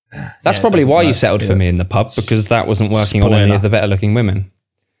 That's probably why you settled for me in the pub, because that wasn't working on any of the better looking women.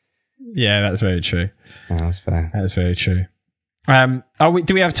 Yeah, that's very true. That's fair. That's very true.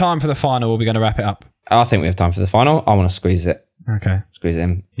 Do we have time for the final, or are we going to wrap it up? I think we have time for the final. I want to squeeze it. Okay. Squeeze it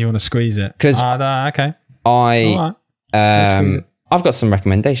in. You want to squeeze it? Because okay. All right. I've got some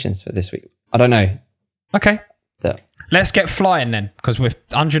recommendations for this week. I don't know. Okay. So, let's get flying then, because we're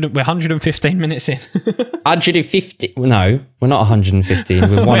 115 minutes in. 150? No, we're not 115.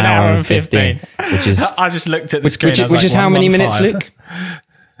 We're 1 hour and 15. Which is... I just looked at the screen. Which is how many minutes, Luke?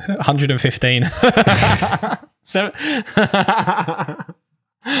 115. 75.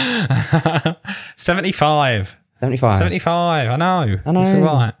 75. I know. It's all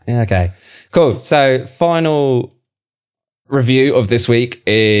right. Yeah, okay. Cool. So, final review of this week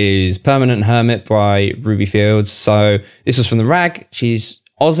is Permanent Hermit by Ruby Fields. So, this was from The Rag. She's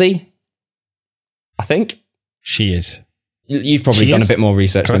Aussie, I think. She is. You've probably done a bit more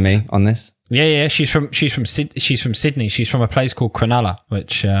research than me on this. Yeah. She's from Sydney. She's from a place called Cronulla,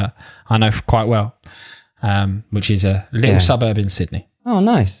 which I know quite well, which is a little suburb in Sydney. Oh,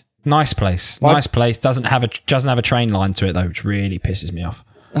 nice. Nice place. Nice place. Doesn't have a train line to it though, which really pisses me off.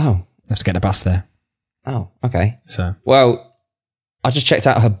 Oh. Have to get a bus there. Oh, okay. So, well, I just checked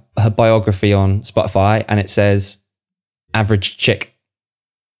out her biography on Spotify, and it says average chick.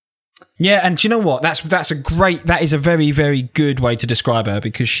 Yeah, and do you know what? That is a very, very good way to describe her,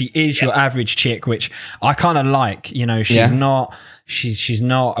 because she is your average chick, which I kind of like. You know, she's not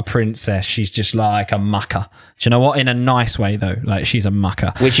a princess. She's just like a mucker. Do you know what? In a nice way though. Like, she's a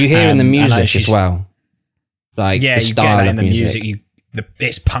mucker. Which you hear in the music as well. Like, yeah, the you style get that in of the music.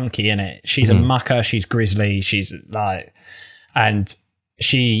 it's punky, innit? She's a mucker. She's grizzly. She's like, and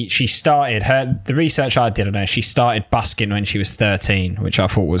she started the research I did on her. She started busking when she was 13, which I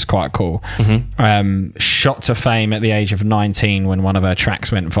thought was quite cool. Shot to fame at the age of 19 when one of her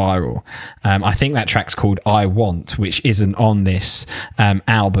tracks went viral. I think that track's called I Want, which isn't on this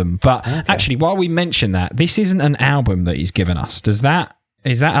album. But actually, while we mention that, this isn't an album that he's given us. Is that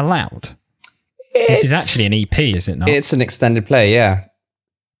allowed? This is actually an EP, is it not? It's an extended play, yeah.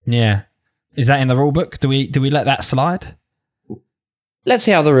 Yeah. Is that in the rule book? Do we let that slide? Let's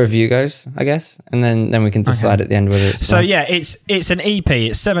see how the review goes, I guess, and then we can decide at the end whether it's... So, yeah, it's an EP.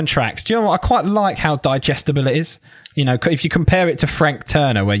 It's 7 tracks. Do you know what? I quite like how digestible it is. You know, if you compare it to Frank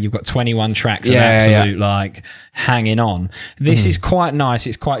Turner, where you've got 21 tracks of absolute, like, hanging on. This is quite nice.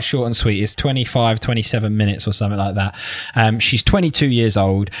 It's quite short and sweet. It's 25, 27 minutes or something like that. She's 22 years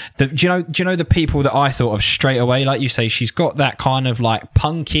old. Do you know the people that I thought of straight away? Like you say, she's got that kind of, like,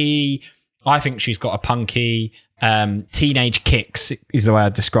 punky... I think she's got a punky... teenage kicks is the way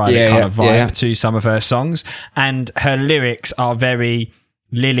I'd describe it, kind of vibe to some of her songs, and her lyrics are very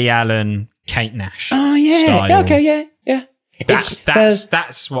Lily Allen, Kate Nash. Oh yeah, style. Okay, yeah.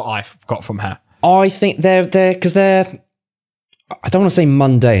 That's what I've got from her. I think they're because they're. I don't want to say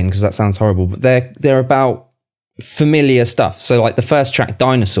mundane because that sounds horrible, but they're about familiar stuff. So like the first track,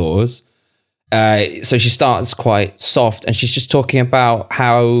 Dinosaurs. So she starts quite soft, and she's just talking about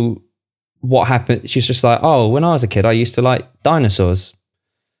what happened. She's just like, oh, when I was a kid, I used to like dinosaurs.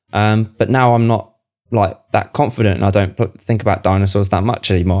 But now I'm not like that confident and I don't think about dinosaurs that much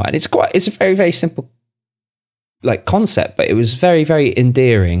anymore. And it's a very, very simple like concept, but it was very, very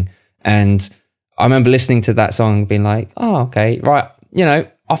endearing. And I remember listening to that song and being like, oh, okay, right. You know,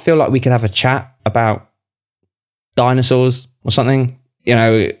 I feel like we could have a chat about dinosaurs or something, you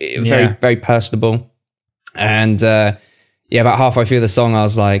know, very, very personable. And, about halfway through the song, I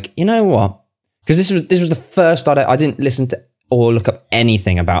was like, you know what? Because this was the first I didn't listen to or look up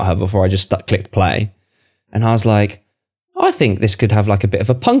anything about her before I just clicked play. And I was like, I think this could have like a bit of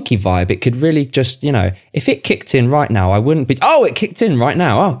a punky vibe. It could really just, you know, if it kicked in right now, I wouldn't be, oh, it kicked in right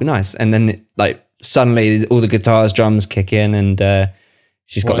now. Oh, nice. And then suddenly all the guitars, drums kick in and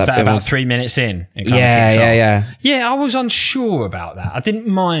she's got that about 3 minutes in? Yeah. Yeah, I was unsure about that. I didn't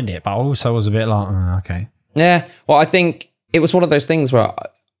mind it, but I also was a bit like, oh, okay. Yeah, well, I think it was one of those things where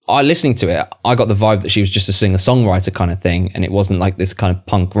I listening to it, I got the vibe that she was just a singer-songwriter kind of thing, and it wasn't like this kind of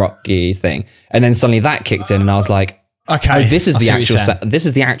punk rocky thing. And then suddenly that kicked in, and I was like, "Okay, this is the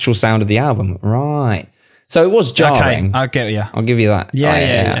actual sound of the album, right?" So it was jarring. Okay, I get you. I'll give you that.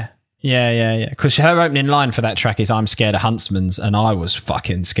 Yeah. Because her opening line for that track is "I'm scared of huntsmans," and I was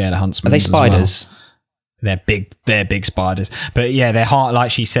fucking scared of huntsmans. Are they spiders? They're big spiders. But yeah, they're hard.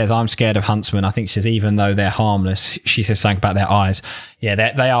 Like she says, I'm scared of huntsmen. I think she says, even though they're harmless, she says something about their eyes. Yeah,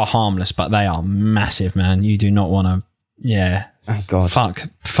 they are harmless, but they are massive, man. You do not want to, oh God.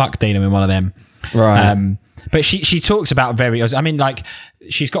 Fuck dealing with one of them. Right. But she talks about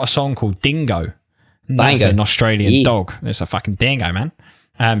she's got a song called Dingo. That's an Australian dog. It's a fucking dingo, man.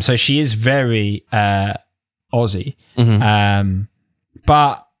 So she is very, Aussie. Mm-hmm.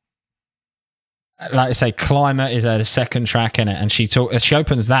 But, like I say, Climate is a second track in it, and she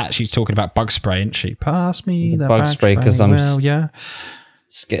opens that. She's talking about bug spray, isn't she? Pass me the bug spray because I'm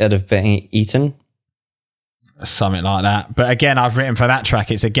scared of being eaten. Something like that. But again, I've written for that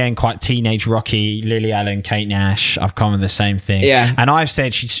track. It's again quite teenage rocky. Lily Allen, Kate Nash. I've come with the same thing. Yeah, and I've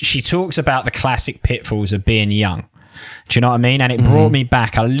said she talks about the classic pitfalls of being young. Do you know what I mean? And it brought me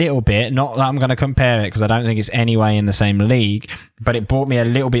back a little bit. Not that I'm going to compare it because I don't think it's anyway in the same league, but it brought me a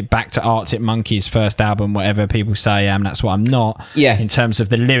little bit back to Arctic Monkeys' first album, whatever people say I am. That's what I'm not. Yeah. In terms of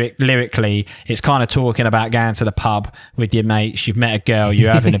the lyrically, it's kind of talking about going to the pub with your mates. You've met a girl,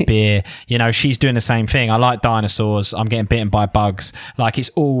 you're having a beer. You know, she's doing the same thing. I like dinosaurs. I'm getting bitten by bugs. Like, it's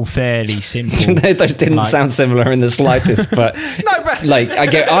all fairly simple. Those didn't sound similar in the slightest, but no, but like I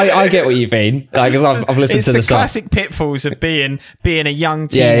get what you mean. Like, because I've listened to the song. Classic pitfalls of being a young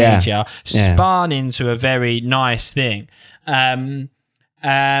teenager spun into a very nice thing. Climate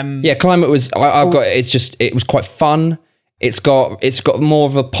was it was quite fun. It's got more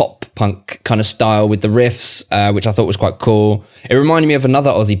of a pop punk kind of style with the riffs, which I thought was quite cool. It reminded me of another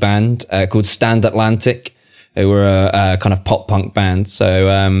Aussie band called Stand Atlantic, who were a kind of pop punk band,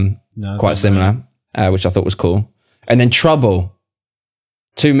 so quite similar, which I thought was cool. And then Trouble,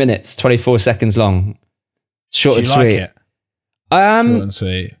 2 minutes 24 seconds long, short and sweet. Like it? Short and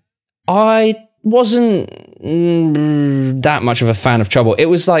sweet. I wasn't that much of a fan of Trouble. It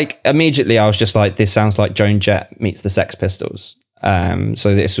was like, immediately I was just like, this sounds like Joan Jett meets the Sex Pistols.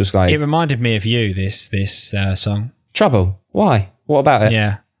 So this was like... It reminded me of you, this song. Trouble? Why? What about it?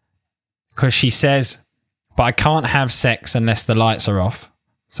 Yeah. Because she says, but I can't have sex unless the lights are off.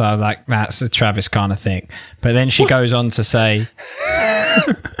 So I was like, that's a Travis kind of thing. But then she goes on to say,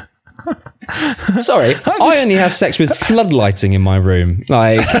 Sorry, I only have sex with floodlighting in my room.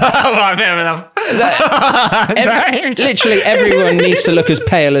 Like, oh, fair enough. literally everyone needs to look as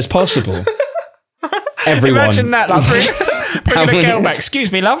pale as possible. Everyone. Imagine that, like bringing a girl back.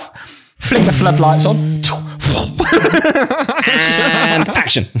 Excuse me, love. Flick the floodlights on. And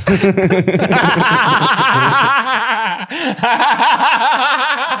action.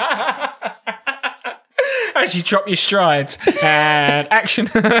 As you drop your strides and action.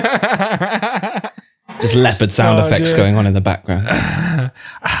 Just leopard sound effects going on in the background.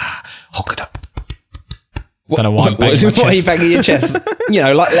 Hook it up. Don't know why I'm banging my What are you chest. banging your chest? You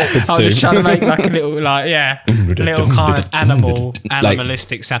know, like leopards I do. was just trying to make like a little, little kind of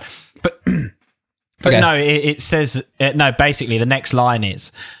animalistic sound. But Okay. no, it says no. Basically, the next line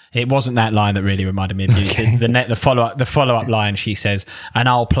is. It wasn't that line that really reminded me of you. Okay. The follow up line. She says, "And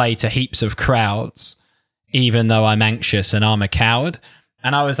I'll play to heaps of crowds, even though I'm anxious and I'm a coward."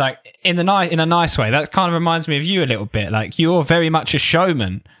 And I was like, in a nice way. That kind of reminds me of you a little bit. Like you're very much a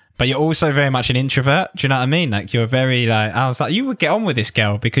showman, but you're also very much an introvert. Do you know what I mean? Like you're very like. I was like, you would get on with this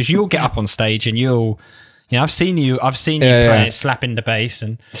girl because you'll get up on stage and you'll. You know, I've seen you play slapping the bass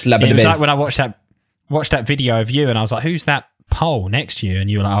and Slapping it the was bass. like when I watched that video of you and I was like, who's that pole next to you?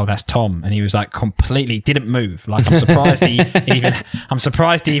 And you were like, oh, that's Tom. And he was like completely didn't move. Like I'm surprised he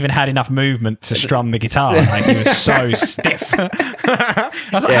even had enough movement to strum the guitar. Like he was so stiff. I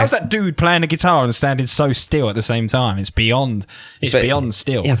was like, how's that dude playing the guitar and standing so still at the same time? It's beyond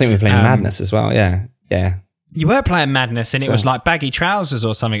still. Yeah, I think we were playing Madness as well. Yeah. You were playing Madness and it was like baggy trousers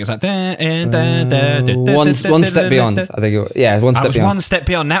or something. It's like One step beyond. I think. One step beyond. One step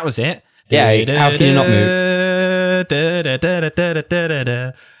beyond. That was it. Yeah. How can you not move?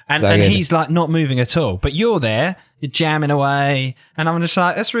 And he's like not moving at all, but you're there, you're jamming away, and I'm just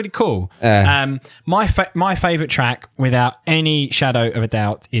like, that's really cool. My favorite track, without any shadow of a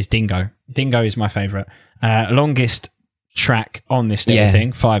doubt, is Dingo. Dingo is my favorite. Longest track on this little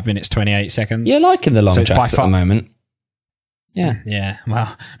thing, 5 minutes 28 seconds. You're liking the long tracks at the moment. Yeah.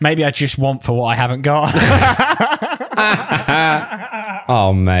 Well, maybe I just want for what I haven't got.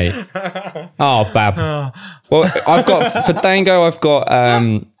 Oh, mate. Oh, Bab. Well, I've got, for Dango, I've got,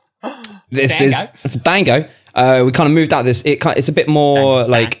 for Dango, we kind of moved out this, it's a bit more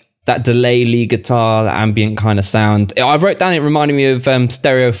like that delay lead guitar, that ambient kind of sound. I wrote down, it reminded me of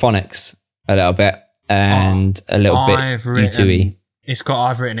Stereophonics a little bit and a little bit U2-y. It's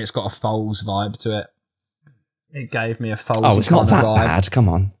got a Foles vibe to it. It gave me a Foles Oh, it's not that vibe. bad. Come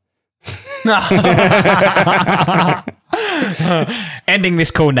on. Ending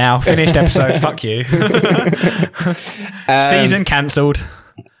this call now. Finished episode. Fuck you. Season cancelled.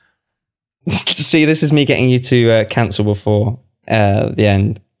 See, this is me getting you to cancel before the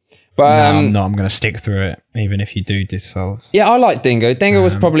end. But I'm going to stick through it, even if you do disfalse. Yeah, I like Dingo. Dingo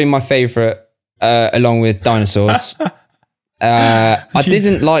was probably my favourite, along with Dinosaurs. I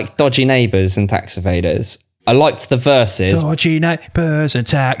didn't like Dodgy Neighbours and Tax Evaders. I liked the verses. Dodgy neighbours and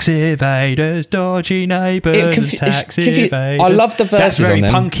tax evaders, dodgy neighbours and tax evaders. I love the verses. That's very on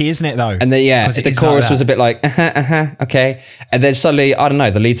them. punky, isn't it, though? And then, the chorus was a bit like, okay. And then suddenly, I don't know,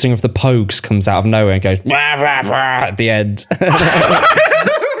 the lead singer of the Pogues comes out of nowhere and goes, rah, rah, rah, at the end.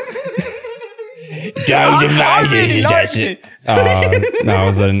 I really liked it. No, I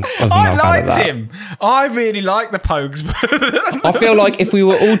wasn't I liked him. I really liked the Pogues. I feel like if we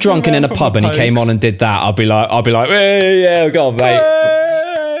were all drunken in a pub and he came on and did that, I'd be like, hey, yeah, go on,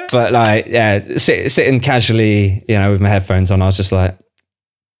 mate. But like, yeah, sitting casually, with my headphones on, I was just like,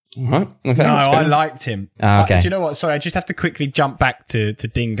 all right, okay. No, I liked him. Okay. Do you know what? Sorry, I just have to quickly jump back to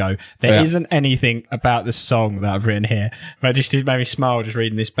Dingo. There isn't anything about the song that I've written here, but it made me smile just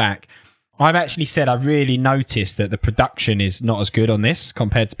reading this back. I've actually said I really noticed that the production is not as good on this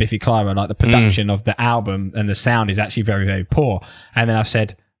compared to Biffy Clyro. Like the production of the album and the sound is actually very, very poor. And then I've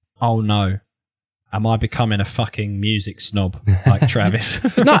said, oh no, am I becoming a fucking music snob like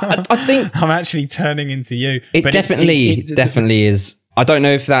Travis? No, I think I'm actually turning into you. It But definitely is. I don't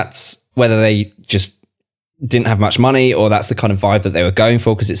know if that's whether they just didn't have much money or that's the kind of vibe that they were going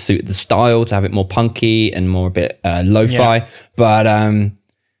for because it suited the style to have it more punky and more a bit lo-fi. Yeah. But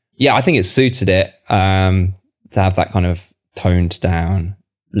yeah, I think it suited it to have that kind of toned down,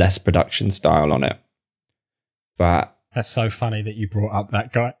 less production style on it. But that's so funny that you brought up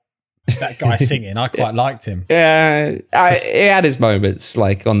that guy singing. I quite liked him. Yeah, he had his moments,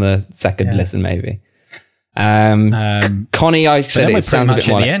 like on the second listen, maybe. Connie, I said it sounds a bit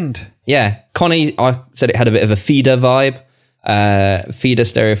more at like, the end. Yeah, Connie, I said it had a bit of a Feeder vibe, Feeder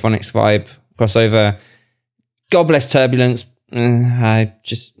Stereophonics vibe crossover. God Bless Turbulence. I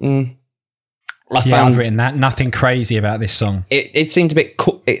just I Yeah, found I've written that. Nothing crazy about this song. it seemed a bit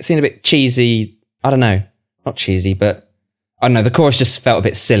it seemed a bit cheesy. I don't know, not cheesy, but I don't know. The chorus just felt a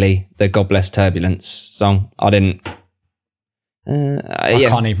bit silly. The God Bless Turbulence song. I didn't. I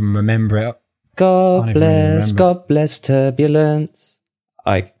can't even remember it. God even really bless, remember. God bless turbulence.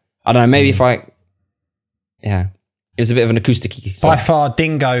 Like, I don't know, maybe if it was a bit of an acoustic By song. far,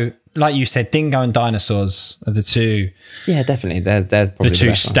 Dingo, like you said, Dingo and Dinosaurs are the two Yeah, definitely. They're probably the two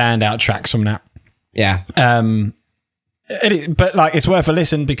best one. standout tracks from that. Yeah. But like, it's worth a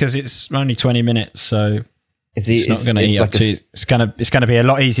listen because it's only 20 minutes, so it's not going to eat up too. It's going to be a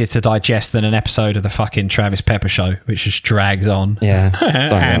lot easier to digest than an episode of the fucking Travis Pepper Show, which just drags on. Yeah.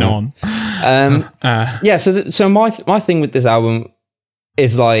 Sorry and about on. that. Yeah, so my thing with this album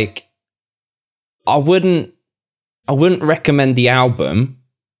is like, I wouldn't recommend the album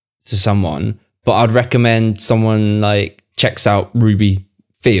to someone, but I'd recommend someone like checks out Ruby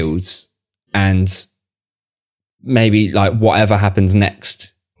Fields, and maybe like whatever happens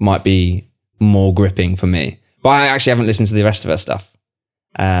next might be more gripping for me. But I actually haven't listened to the rest of her stuff.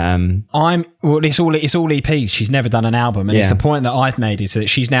 It's all EPs. She's never done an album, and it's the point that I've made is that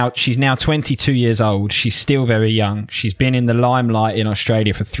she's now 22 years old. She's still very young. She's been in the limelight in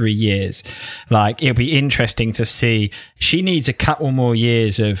Australia for 3 years. Like, it'll be interesting to see. She needs a couple more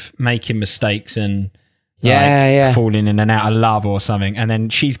years of making mistakes and falling in and out of love or something, and then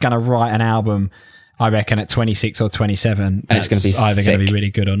she's going to write an album, I reckon, at 26 or 27. And it's going to be either going to sick. be really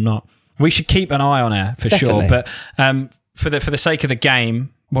good or not. We should keep an eye on her for Definitely. sure. But for the sake of the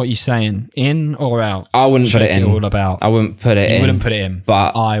game, what are you saying? In or out? I wouldn't put it Shake in. All about. I wouldn't put it You in. wouldn't put it in,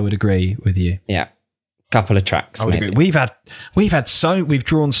 but I would agree with you. yeah, couple of tracks. I would Maybe. agree. We've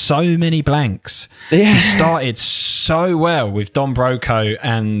drawn so many blanks. Yeah. We started so well with Don Broco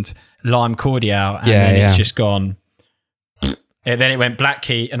and Lime Cordial, and then it's just gone. And then it went Black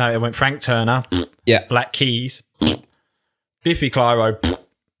Key, and it went Frank Turner, Yeah. Black Keys, Biffy Clyro,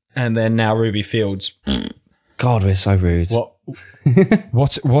 and then now Ruby Fields. God, we're so rude.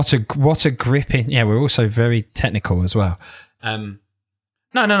 What a gripping. Yeah, we're also very technical as well. No,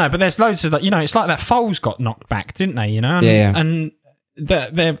 but there's loads of that. It's like that Foles got knocked back, didn't they? And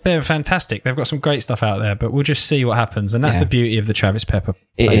they're fantastic. They've got some great stuff out there, but we'll just see what happens. And that's the beauty of the Travis Pepper.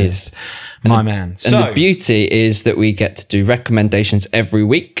 It is. My man. And the beauty is that we get to do recommendations every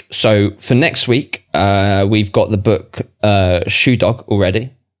week. So for next week, we've got the book Shoe Dog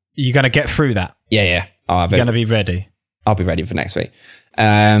already. You're going to get through that. Yeah. You're going to be ready. I'll be ready for next week.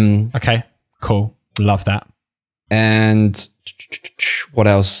 Okay, cool. Love that. And what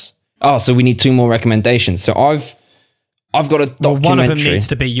else? Oh, so we need 2 more recommendations. So I've got a documentary. Well, one of them needs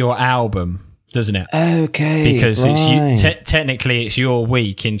to be your album, doesn't it? Okay, because right. technically it's your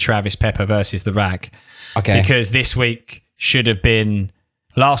week in Travis Pepper versus the Rag. Okay. Because last week should have been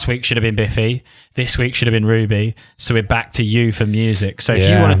Biffy, this week should have been Ruby, so we're back to you for music. So if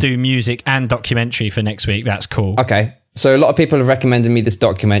you want to do music and documentary for next week, that's cool. Okay. So a lot of people have recommended me this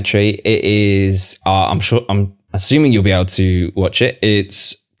documentary. It is, I'm assuming you'll be able to watch it.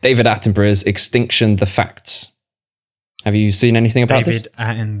 It's David Attenborough's Extinction: The Facts. Have you seen anything about this? David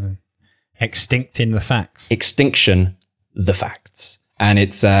Attenborough, Extincting the Facts. Extinction: The Facts. And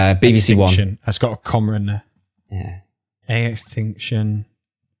it's BBC One. It's got a comma in there. Yeah. Extinction.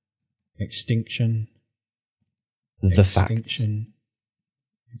 The Facts.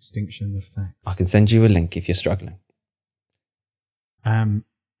 Extinction, the Facts. I can send you a link if you're struggling. But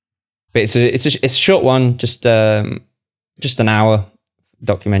it's a short one, just an hour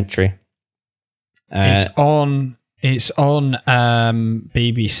documentary. It's on BBC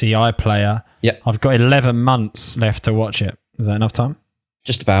iPlayer. Yep. I've got 11 months left to watch it. Is that enough time?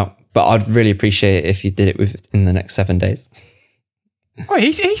 Just about. But I'd really appreciate it if you did it within the next 7 days. Oh,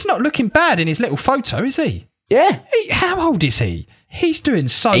 he's not looking bad in his little photo, is he? Yeah. How old is he? He's doing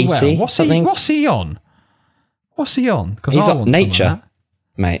so 80, well. What's he on? 'Cause He's I on want some of Nature, that.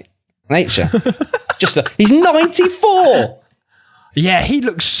 mate. Nature. He's 94. Yeah, he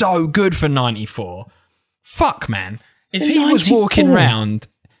looks so good for 94. Fuck, man. If he 94. was walking around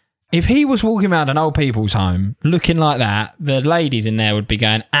an old people's home looking like that, the ladies in there would be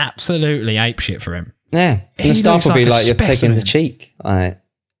going absolutely apeshit for him. Yeah. And He the staff looks will be like a like, you're taking the specimen. cheek. Like,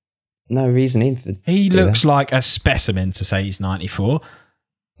 no reason either. He looks like a specimen to say he's 94.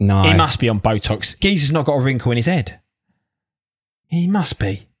 No. He must be on Botox. Geezer's not got a wrinkle in his head. He must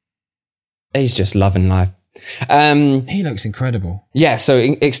be. He's just loving life. He looks incredible. Yeah, so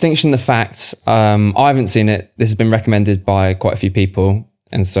Extinction: The Facts. I haven't seen it. This has been recommended by quite a few people,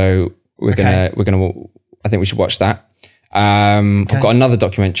 and so we're gonna. I think we should watch that. I've got another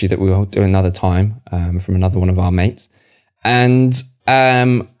documentary that we'll do another time from another one of our mates, And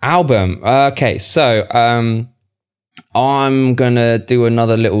album. Okay, so I'm gonna do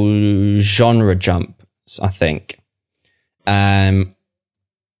another little genre jump, I think. I'm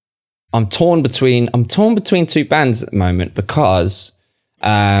torn between two bands at the moment because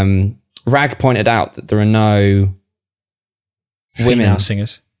Rag pointed out that there are no Female women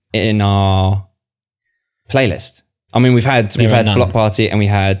singers in our playlist. I mean, we've had none. Block Party and we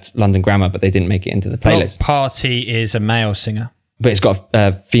had London Grammar, but they didn't make it into the Block playlist. Party is a male singer. But it's got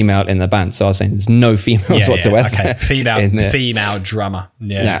a female in the band, so I was saying there's no females whatsoever. Okay, in it. female drummer.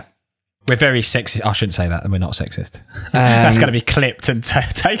 Yeah. Yeah. We're very sexist. I shouldn't say that. We're not sexist. That's going to be clipped and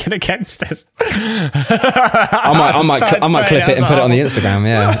taken against us. I might clip it and put it on the Instagram.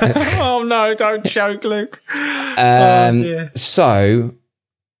 Yeah. Oh no! Don't joke, Luke. So,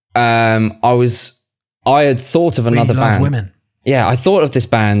 I had thought of another We love band. women. Yeah, I thought of this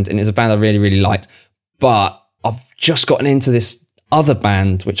band, and it was a band I really, really liked. But I've just gotten into this other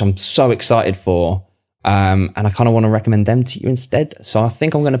band, which I'm so excited for, and I kind of want to recommend them to you instead. So I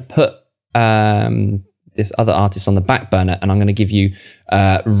think I'm going to put this other artist on the back burner, and I'm going to give you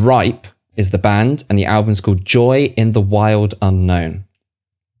Ripe is the band, and the album's called Joy in the Wild Unknown.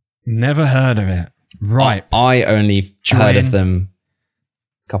 Never heard of it. Right. I only heard of them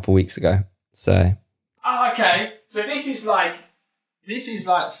a couple weeks ago. So. Oh, okay. So this is like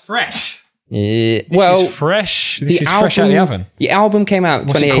fresh. Yeah, This is fresh. This is fresh out of the oven. The album came out in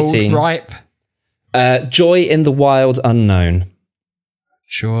What's 2018. it called? Ripe. Joy in the Wild Unknown.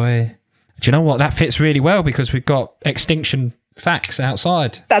 Joy. Do you know what? That fits really well because we've got Extinction Facts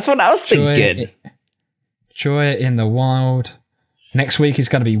outside. That's what I was thinking. Joy in the Wild. Next week is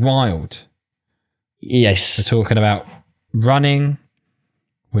going to be wild. Yes. We're talking about running.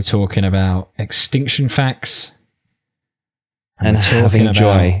 We're talking about Extinction Facts. And we're having talking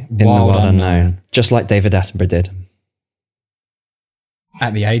joy about in the wild unknown. Just like David Attenborough did.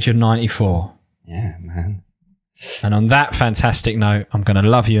 At the age of 94. Yeah, man. And on that fantastic note, I'm going to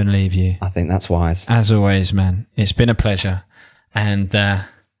love you and leave you. I think that's wise. As always, man. It's been a pleasure. And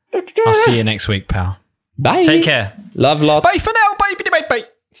I'll see you next week, pal. Bye. Take care. Love lots. Bye for now. Bye. Bye. Bye.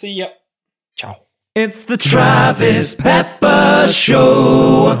 See ya. Ciao. It's the Travis Pepper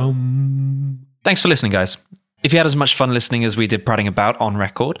Show. Thanks for listening, guys. If you had as much fun listening as we did prattling about on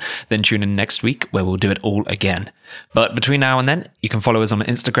record, then tune in next week where we'll do it all again. But between now and then, you can follow us on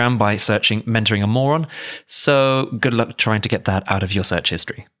Instagram by searching Mentoring a Moron. So good luck trying to get that out of your search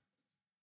history.